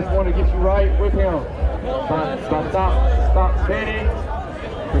 Jesus Christ wanted to get you right with Him. Stop sinning.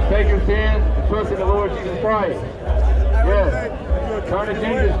 Forsake your sins and trust in the Lord Jesus Christ. Yes. Turn to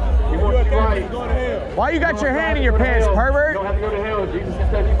Jesus. He wants you right. Why you got your hand in your pants, pervert? You don't have to go to hell. Jesus can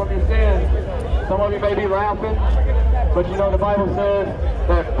save you from your sins. Some of you may be laughing, but you know the Bible says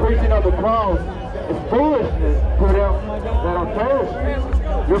that preaching of the cross is foolishness to them that are perishing.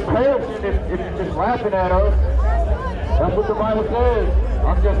 You're perishing if you're just laughing at us. That's what the Bible says.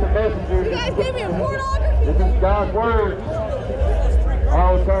 I'm just a messenger. You guys gave me a pornography. This is God's word.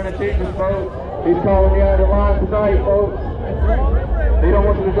 I'll turn to Jesus, folks. He's calling you out of line tonight, folks. He don't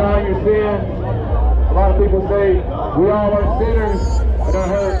want you to die in your sins. A lot of people say, we all are sinners. And I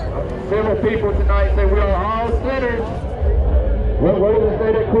heard several people tonight say, we are all sinners. Where does it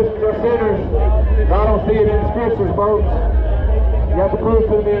say that Christians are sinners? I don't see it in the scriptures, folks. You have to prove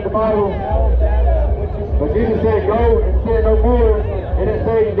to me in the Bible. But Jesus said, go and sin no more. He didn't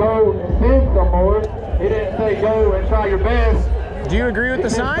say go and sin some more. He didn't say go and try your best. Do you agree with the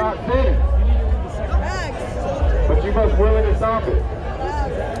sign? Stop sinning. But you must willing to stop it.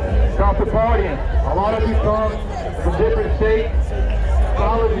 Stop the partying. A lot of you come from different states,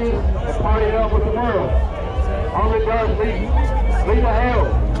 colleges, and partying up with the world. All it does lead to hell.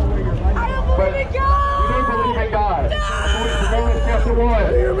 But you do believe in God. According to Romans chapter 1.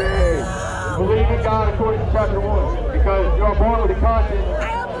 What do you mean? Believe in God according to chapter 1. Because you are born with a conscience.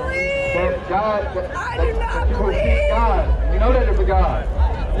 That God, that you believe God. You know that there's a God.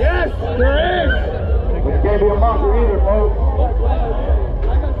 Yes, there is. But you can't be a monster either, folks.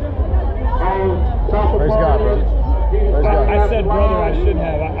 Praise God, brother. Praise God. I said brother, I shouldn't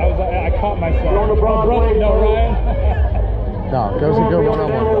have. I caught myself. Oh, brother, no, Ryan. No, goes a good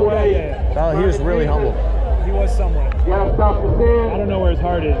one-on-one. Oh, he was really humble. He was somewhat. You gotta stop the sin. I don't know where his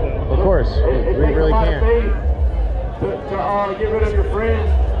heart is, though. Of course. We really can. To get rid of your friends.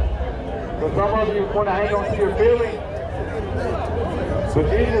 But some of you want to hang on to your feelings. But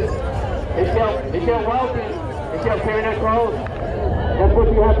Jesus, He kept walking. He kept carrying that cross. That's what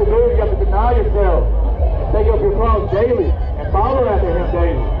you have to do. You have to deny yourself. Take up your cross daily and follow after Him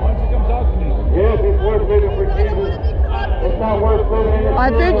daily. Why don't you come talk to me? Yes, it's worth living for Jesus. It's not worth living in this I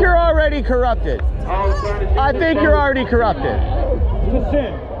think world. you're already corrupted. I think you're already corrupted. It's a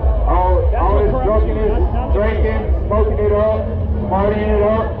sin. All this drunkenness, drinking, smoking it up, partying it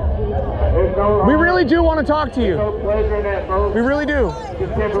up. We really do want to talk to you. No pleasure in that, folks. We really do.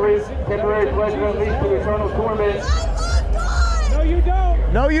 Just temporary pleasure that leads to eternal torment. No, you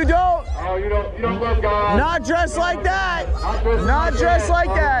don't. No, you don't. Oh, you don't love God. Not dressed like that. Not dressed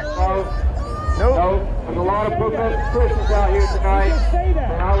like that. Nope. No, there's a lot of professed Christians out here tonight. You just say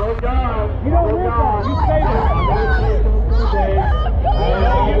that. And I love God. You don't live that. You say that.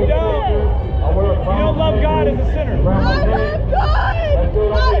 No, you don't. You don't love God as a sinner.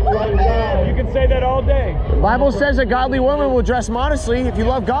 You can say that all day. The Bible says a godly woman will dress modestly. If you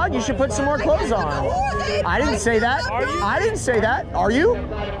love God, you should put some more clothes on. I didn't say that. I didn't say that. Are you?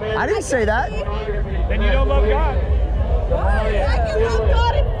 I didn't say that. Then you don't love God. I can love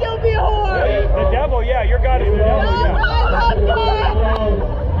God and still be a whore. The devil, yeah. Your God is the devil, yeah. I love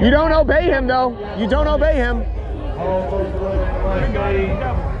God. You don't obey Him, though. You don't obey Him.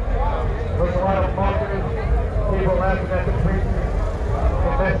 There's a lot of mockers, people laughing at the preachers,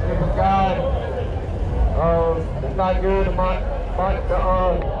 the message of God. It's not good to mock the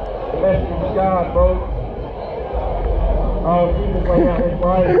message of God, folks. Jesus laid out His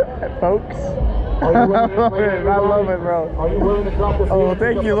life. Folks. I love it, bro. Are you willing to drop the field? Oh,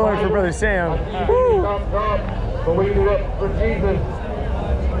 thank you, Lord, for Brother Sam. Woo. But we do that for Jesus.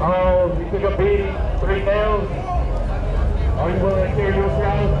 You took a beating, 3 nails. Are you willing to carry your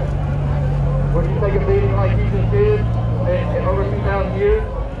cross? Would you take a beating like Jesus did in over 2,000 years?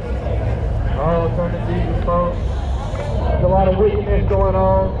 Oh, turn to Jesus, folks. There's a lot of wickedness going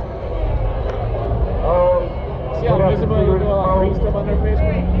on. got visibility to do a lot of green stuff on their face?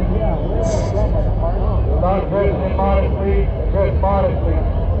 Not dressing modestly, dress modestly.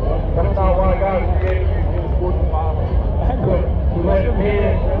 That's not why God created you. To let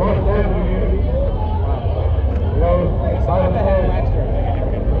men lust after you. You know, Bible says,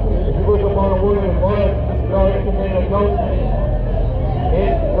 if you look upon a woman in blood, you already committed adultery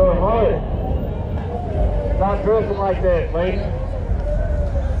in your heart. Stop dressing like that, ladies.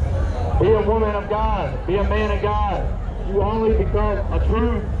 Be a woman of God. Be a man of God. You only become a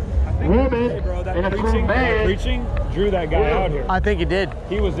true woman and a true man. Preaching drew that guy out here. I think he did.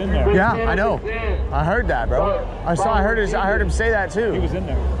 He was in there. Yeah, I know. I heard that, bro. I heard him say that too. He was in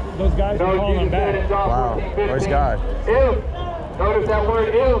there. Those guys were calling him back. Wow. Praise God. If. Notice that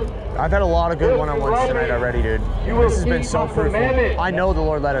word if. I've had a lot of good one-on-ones tonight already, dude. This has been so fruitful. I know the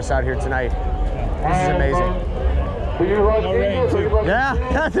Lord led us out here tonight. This is amazing.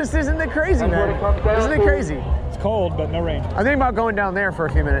 Yeah, this isn't it crazy, man. Isn't it crazy? It's cold, but no rain. I think about going down there for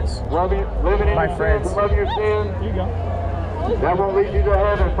a few minutes. Living in My your friends. sins, love your sin. Here you go. That won't lead you to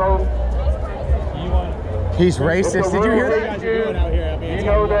heaven, folks. He's racist. Did you hear that? You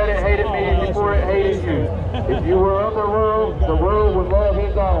know that it hated me before it hated you. If you were of the world would love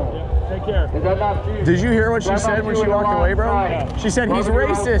his own. Take care. Is that not true? Did you hear what she said when she walked away, bro? She said he's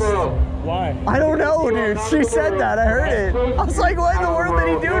racist. Why? I don't know, dude. She said that. I heard it. I was like, what in the world did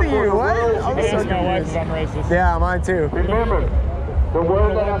he do to you? What? I was so my wife if I'm racist. Yeah, mine too. Remember, the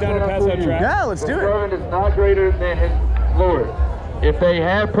word that I said unto you, yeah, let's do the it. servant is not greater than his Lord. If they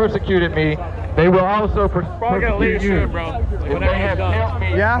have persecuted me, they will also persecute you. Bro. If they have kept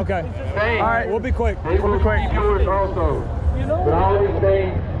me, Yeah? Okay. faith, All right, we'll be quick. they will keep yours also. But all these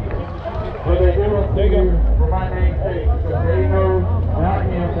things, will they do unto you for my name's sake, because they know not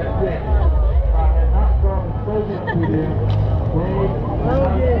him that sent. I have not come and spoken to them.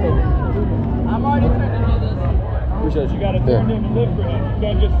 I'm already turning to this. You got to turn him and live for him. You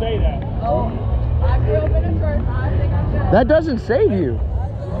can't just say that. Oh, I grew up in a church. I think I'm good. That doesn't save you.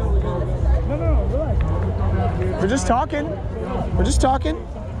 No, relax. We're just talking. We're just talking. So,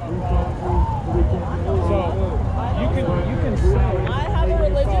 you can say. I have a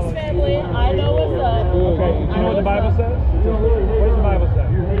religious family. I know what's up. Okay, do you know what the Bible says? What does the Bible say?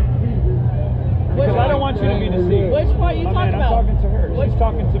 Because I don't want you to be deceived. Which part are you talking about? I'm talking to her. She's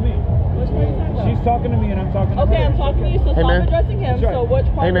talking to me. Which part are you talking about? She's talking to me and I'm talking to her. Okay, I'm talking to you, so Hey, stop man. addressing him. That's right. So which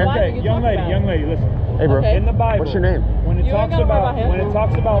part of the Bible are you talking about? Young lady, listen. Hey, bro. Okay. In the Bible, What's your name? When it You ain't talks gotta worry about about him. when it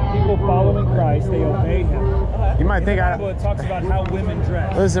talks about people following Christ, they obey him. You might think In the Bible, it talks about how women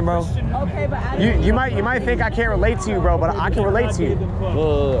dress. Listen, bro. Okay, but I You might think I can't relate to you, bro, but I can relate to you.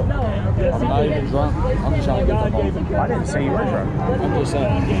 I'm not even drunk. I'm just trying to get them home. I didn't say you were drunk. I'm just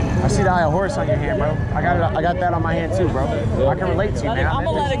saying. I see the eye of horse on your hand, bro. I got that on my hand too, bro. I can relate to you, man. I'm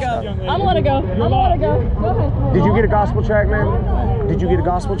gonna let it go. I'm gonna let it go. I'm gonna let it go. Go ahead. Did you get a gospel track, man? Did you get a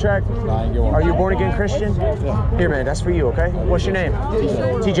gospel track? Nah, I ain't get one. Are you a born again Christian? Here, man, that's for you, okay? What's your name?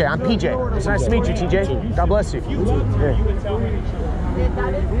 TJ. I'm PJ. It's nice to meet you, TJ. God bless you. Yeah.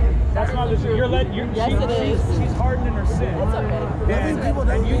 That's not the truth. Yes, it is. She's hardened in her sin. It's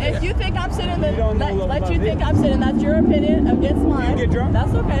okay. And you, If you think I'm sinning, then let you think I'm sinning. That's your opinion against mine. get drunk?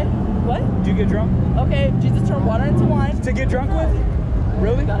 That's okay. What? do you get drunk? Okay, Jesus turned water into wine. To get drunk with?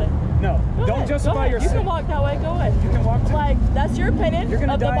 Really? Got it. No. Go Don't ahead. justify Go ahead. your You sin. can walk that way. Go ahead. You can walk to. Like, that's your opinion You're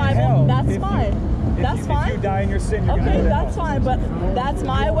gonna of the die in Bible. hell. That's If you- fine. That's fine. If you die in your sin, you're Okay, gonna go to that's hell. fine, but that's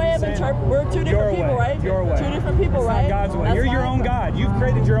my way of interpreting. We're two different people, right? Your way. Two different people, It's right? not God's way. That's You're your fine. own God. You've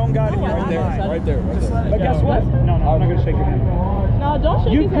created your own God in No, your I own haven't. mind. Right there. But guess what? No, I'm not gonna shake your hand. No, don't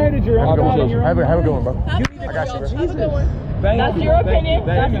shake You his hand. created your own God in your own Have a mind. good one, bro. Have a I got good you, one. bro. Have a good one. That's your opinion.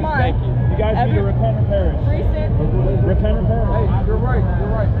 That's mine. You guys need to repent or perish. Free sin. Repent or perish. Hey, you're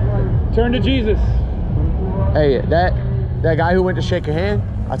right. Turn to Jesus. Hey, that guy who went to shake your hand,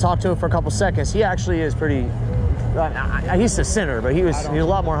 I talked to him for a couple seconds. He actually is pretty. He's a sinner, but he's a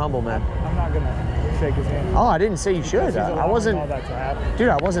lot more humble, man. I'm not gonna shake his hand. Oh, I didn't say you should. I wasn't, All that to happen. dude.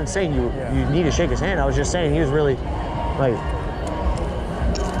 I wasn't saying you need to shake his hand. I was just saying he was really, like.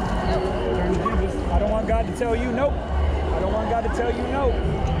 Turn to Jesus. I don't want God to tell you nope. I don't want God to tell you no.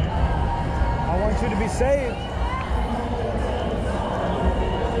 I want you to be saved.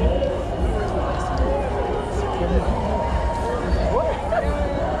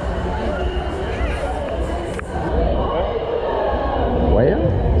 Well,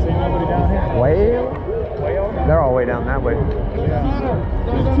 See nobody down here? well, Well, they're all way down that way.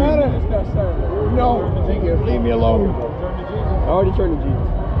 Doesn't matter. No, thank you. Leave me alone. I already turned to Jesus.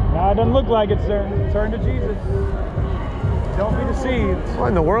 no, it doesn't look like it, sir. Turn to Jesus. Don't be deceived. What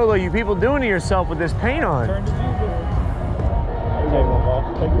in the world are you people doing to yourself with this paint on? Turn to Jesus.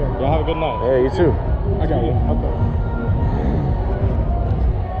 Take care. Y'all have a good night. Yeah, you too. I got you. Okay.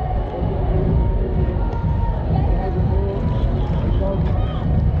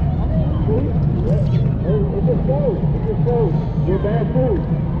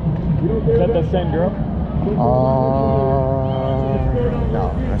 Is that the same girl? No,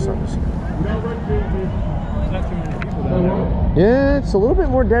 that's not the same. Yeah, it's a little bit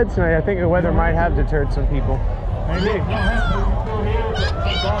more dead tonight. I think the weather might have deterred some people. Maybe.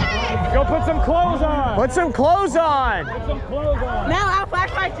 Go put some clothes on. Put some clothes on. Put some clothes on. Mel, I'll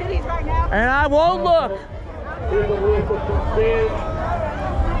flash my titties right now. And I won't look. Here's a list of some sins.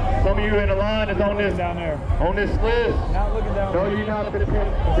 Some of you in the line is on this down there. On this list. Not looking down. No, you're not going to be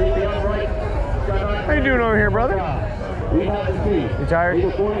unrighteous. How you doing over here, brother? We have to see. You tired?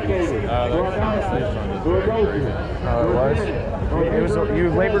 Either fornicators, or adulterers, or adulterers. It was. You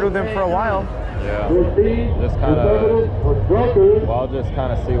labored with him for a while. Yeah. Just kind of. Well, I'll just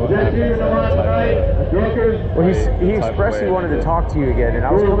kind of see what happens. Well, he expressly wanted to talk to you again, and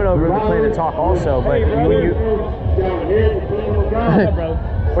I was coming over to the plane to talk also, but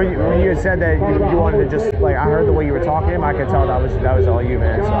when you had said that you wanted to just, like, I heard the way you were talking to him, I could tell that was all you,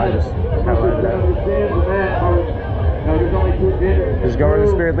 man, so I just kind of let it out. Just go where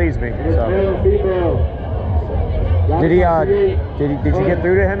the Spirit leads me, so. Did you get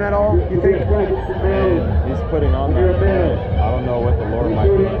through to him at all, you think? He's putting on that front. I don't know what the Lord might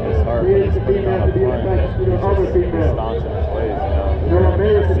be in his heart, but he's putting on a front. He's staunch in his ways, you know.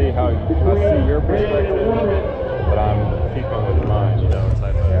 I see your perspective, but I'm keeping with mine, you know,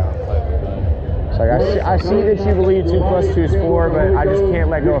 type of thing. It's like, I see that you believe 2 + 2 is 4, but I just can't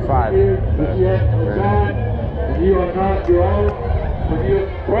let go of 5. You are not your own, but you are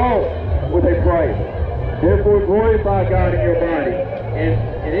brought with a price. Therefore, glorify God in your body and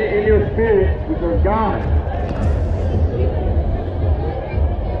in your spirit, because God.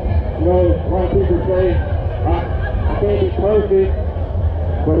 You know, a lot of people say, I can't be perfect,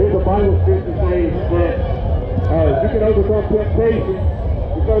 but here's the Bible scripture says that you can overcome temptation.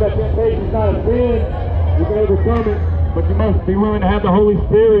 You know that temptation is not a sin, you can overcome it, but you must be willing to have the Holy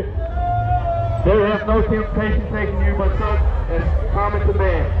Spirit. There has no temptation taken you but such as common to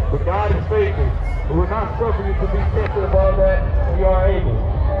man. But God is faithful, who will not suffer you to be tempted above that you are able.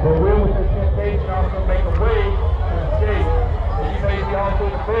 But will with this temptation also make a way to escape, that you may be also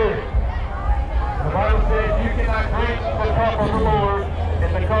prepared. The Bible says you cannot drink the cup of the Lord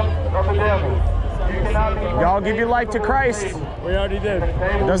and the cup of the devil. You cannot be. Y'all give your life to Christ. We already did.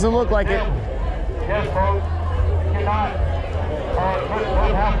 It doesn't look like it. Yes, folks. You cannot.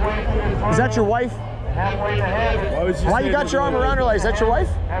 Is that your wife? Why you got your arm around her like, is that your wife?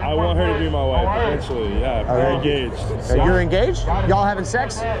 I want her to be my wife eventually, yeah. We're engaged. So you're engaged? Y'all having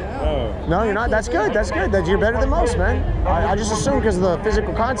sex? No. No, you're not? That's good, that's good. You're better than most, man. I just assume because of the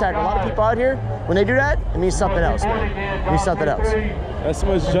physical contact, a lot of people out here, when they do that, it means something else, man. It means something else. That's the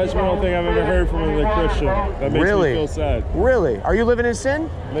most judgmental thing I've ever heard from a Christian. That makes me feel sad. Really? Are you living in sin?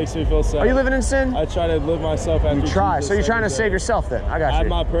 Makes me feel sad. Are you living in sin? I try to live myself after You try. Jesus So you're trying to save yourself then? I got you. I'm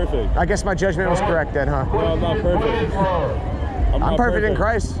not perfect. I guess my judgment was correct then, huh? No, I'm not perfect. I'm perfect in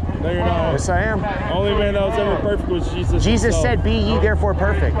Christ. No, you're not. Yes, I am. Only man that was ever perfect was Jesus. Jesus himself. said, be ye therefore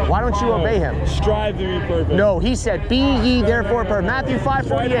perfect. Why don't you obey him? Strive to be perfect. No, he said, be ye therefore perfect. Matthew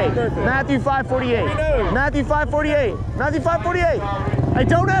 5:48. Matthew 5:48. Matthew 5:48. Matthew 5:48. Hey,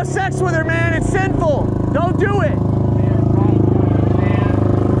 don't have sex with her, man. It's sinful. Don't do it.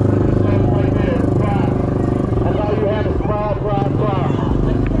 That's all you have is pride.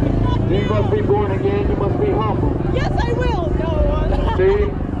 You must be born again. You must be humble. Yes, I will. No.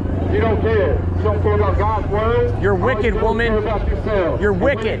 See? You don't care. You don't care about God's word. You're wicked, woman. You care about yourself. You're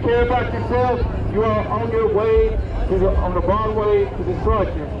wicked. When you care about yourself, you are on your way on the wrong way to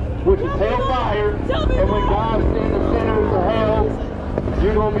destruction, which is hellfire. And when God sends the sinners to hell,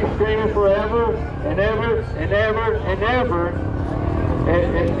 you're going to be screaming forever and ever and ever and ever.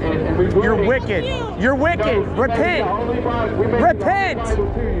 And You're wicked. You're wicked. Repent. Repent.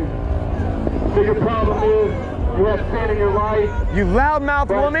 So your problem is you have sin in your life. You loudmouth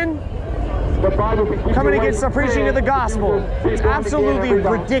woman. Coming against the preaching of the gospel. It's absolutely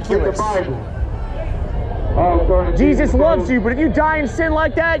ridiculous. Jesus loves you, but if you die in sin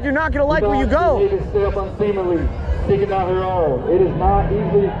like that, you're not going to like where you go. Seeking out her own. It is not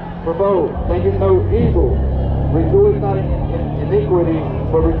easily provoked. Thinking no evil. Rejoice not in iniquity,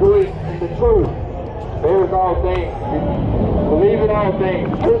 but rejoice in the truth. Bears all things. Believe in all things.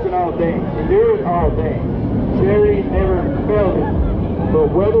 Hope in all things. Endure all things. Charity never fails. But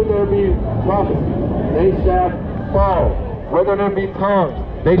whether there be prophecy, they shall fall. Whether there be tongues,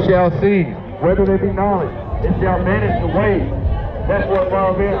 they shall cease. Whether there be knowledge, it shall vanish away. That's what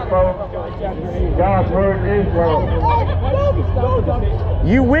love is, folks. God's word is love.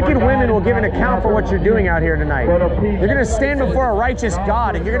 You wicked women will give an account for what you're doing out here tonight. You're going to stand before a righteous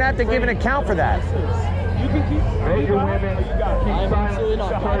God, and you're going to have to give an account for that. Major women keep silent.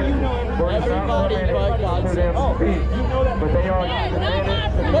 How do you know everybody but God says? But they are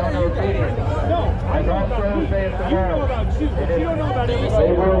commanded to be obedient. As also says the word.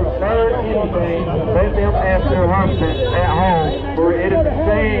 They will learn anything, let them ask their husband at home, for it is the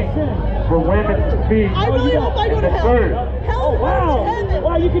same for women to speak I really hope I go to hell. Oh, wow.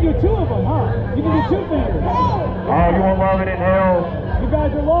 Wow, you can do two of them, huh? You can do two fingers. Oh, you want love it in hell? You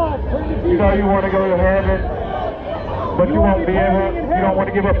guys are lost. Turn to Jesus. You know you want to go to heaven, but you won't be able, you don't want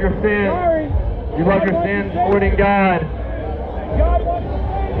to give up your sins. You love your sins more than God. God wants to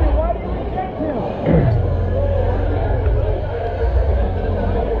save you. Why do you reject him?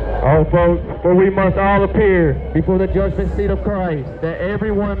 Oh, folks, for we must all appear before the judgment seat of Christ, that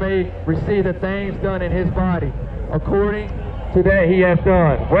everyone may receive the things done in his body, according to that he has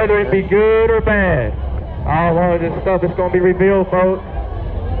done, whether it be good or bad. All of this stuff is going to be revealed, folks.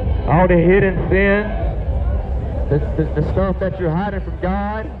 All the hidden sin, the stuff that you're hiding from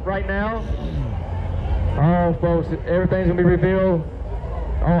God right now. Oh, folks, everything's going to be revealed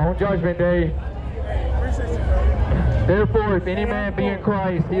on Judgment Day. Therefore, if any man be in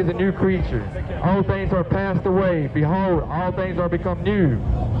Christ, he is a new creature. All things are passed away. Behold, all things are become new.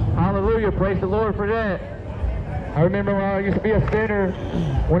 Hallelujah. Praise the Lord for that. I remember when I used to be a sinner,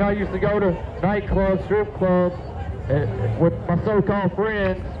 when I used to go to nightclubs, strip clubs, with my so-called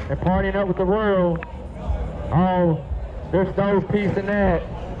friends and partying up with the world. Oh, there's no peace in that.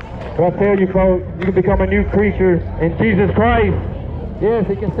 But I tell you, folks, you can become a new creature in Jesus Christ. Yes,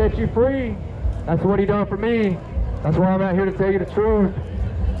 he can set you free. That's what he done for me. That's why I'm out here to tell you the truth.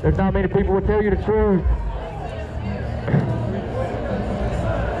 There's not many people who will tell you the truth.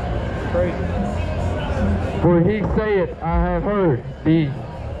 Crazy. For he saith, I have heard thee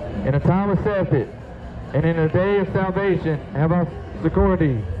in a time accepted, and in a day of salvation have I succored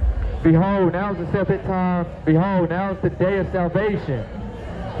thee. Behold, now is the accepted time. Behold, now is the day of salvation.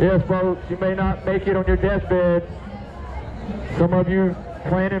 Yes, folks, you may not make it on your deathbed. Some of you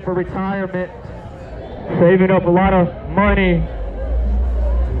planning for retirement, saving up a lot of money,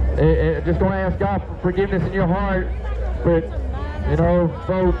 just going to ask God for forgiveness in your heart. But, you know,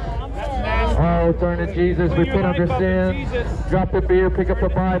 folks, oh, turn to Jesus, repent of your sins, drop the beer, pick up the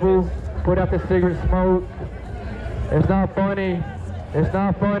Bible, put out the cigarette smoke. It's not funny. It's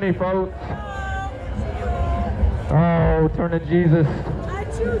not funny, folks. Oh, turn to Jesus. I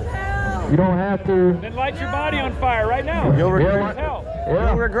choose hell. You don't have to. Then light your body on fire right now. You'll regret it. Hell. Yeah.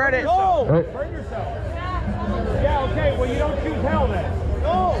 You'll regret it. No. Burn yourself. Yeah, okay, well you don't choose hell then.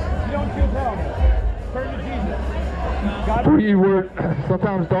 No. You don't choose hell then. Turn to Jesus. God. For ye were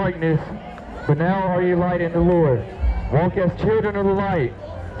sometimes darkness, but now are ye light in the Lord. Walk as children of the light,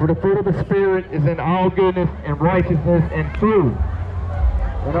 for the fruit of the Spirit is in all goodness and righteousness and truth.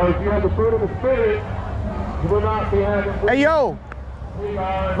 You know, if you have the fruit of the Spirit, you will not be having... Hey, yo!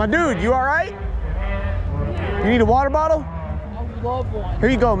 My dude, you all right? You need a water bottle? I love one. Here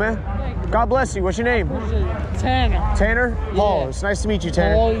you go, man. God bless you. What's your name? Tanner. Tanner? Paul. Yeah. It's nice to meet you,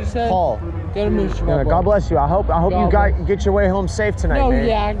 Tanner. Paul, you said? Paul. Good to meet you, my Yeah, boy. God bless you. I hope you get your way home safe tonight, No, man.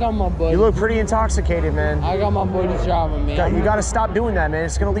 yeah, I got my buddy. You look pretty intoxicated, man. I got my buddies driving me. You got to stop doing that, man.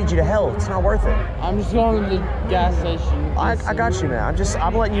 It's going to lead you to hell. It's not worth it. I'm just going to the gas station. I got you, man.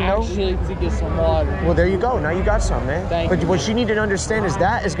 I'm letting you know. Actually, to get some water. Well, there you go. Now you got some, man. Thank but you. what you need to understand is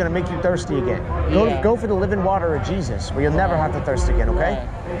that is going to make you thirsty again. Go for the living water of Jesus, where you'll never have to thirst again, okay?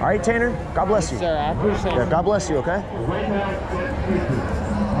 Yeah. All right, Tanner? God bless you. Sir, I appreciate Yeah, it. God bless you, okay?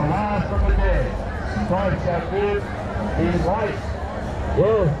 Arise from the dead. Christ shall give thee life.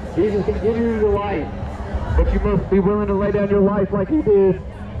 Well, Jesus can give you the life, but you must be willing to lay down your life like he did.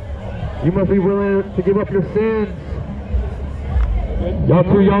 You must be willing to give up your sins. Y'all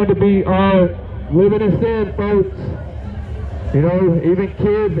too young to be living in sin, folks. You know, even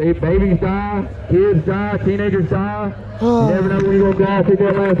kids, babies die, kids die, teenagers die. You never know when you're going to die. Take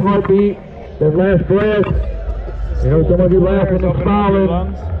that last heartbeat, that last breath. You know, some of you laughing and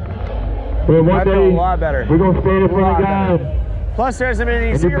smiling. But one day, a lot better. we're going to stand in front of God. Plus, there's a many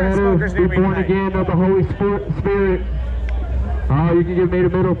And you cigarette smokers better be near me born tonight. again of the Holy Spirit. Oh, you can give me the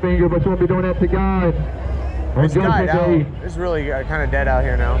middle finger, but you won't be doing that to God. On It's died Judgment Day. out. It's really kind of dead out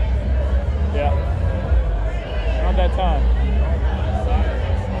here now. Yeah. Around that time.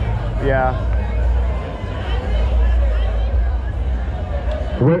 Yeah.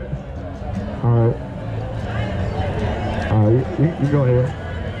 What? All right, you go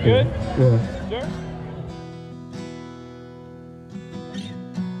ahead. Good? Yeah. Sure.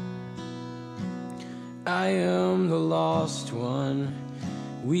 lost one,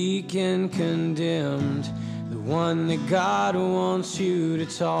 weak and condemned, the one that God wants you to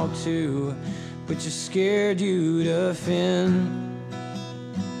talk to, but you're scared you'd offend.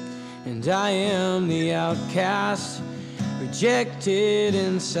 And I am the outcast, rejected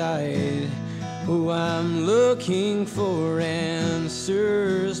inside. Oh, I'm looking for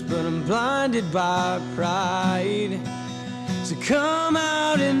answers, but I'm blinded by pride. So come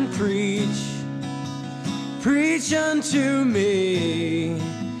out and preach unto me,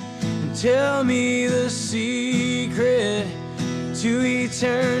 and tell me the secret to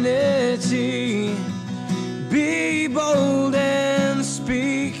eternity. Be bold and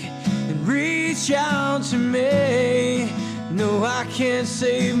speak and reach out to me. No, I can't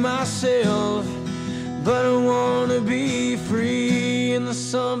save myself, but I wanna be free, and there's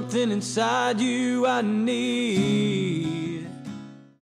something inside you I need.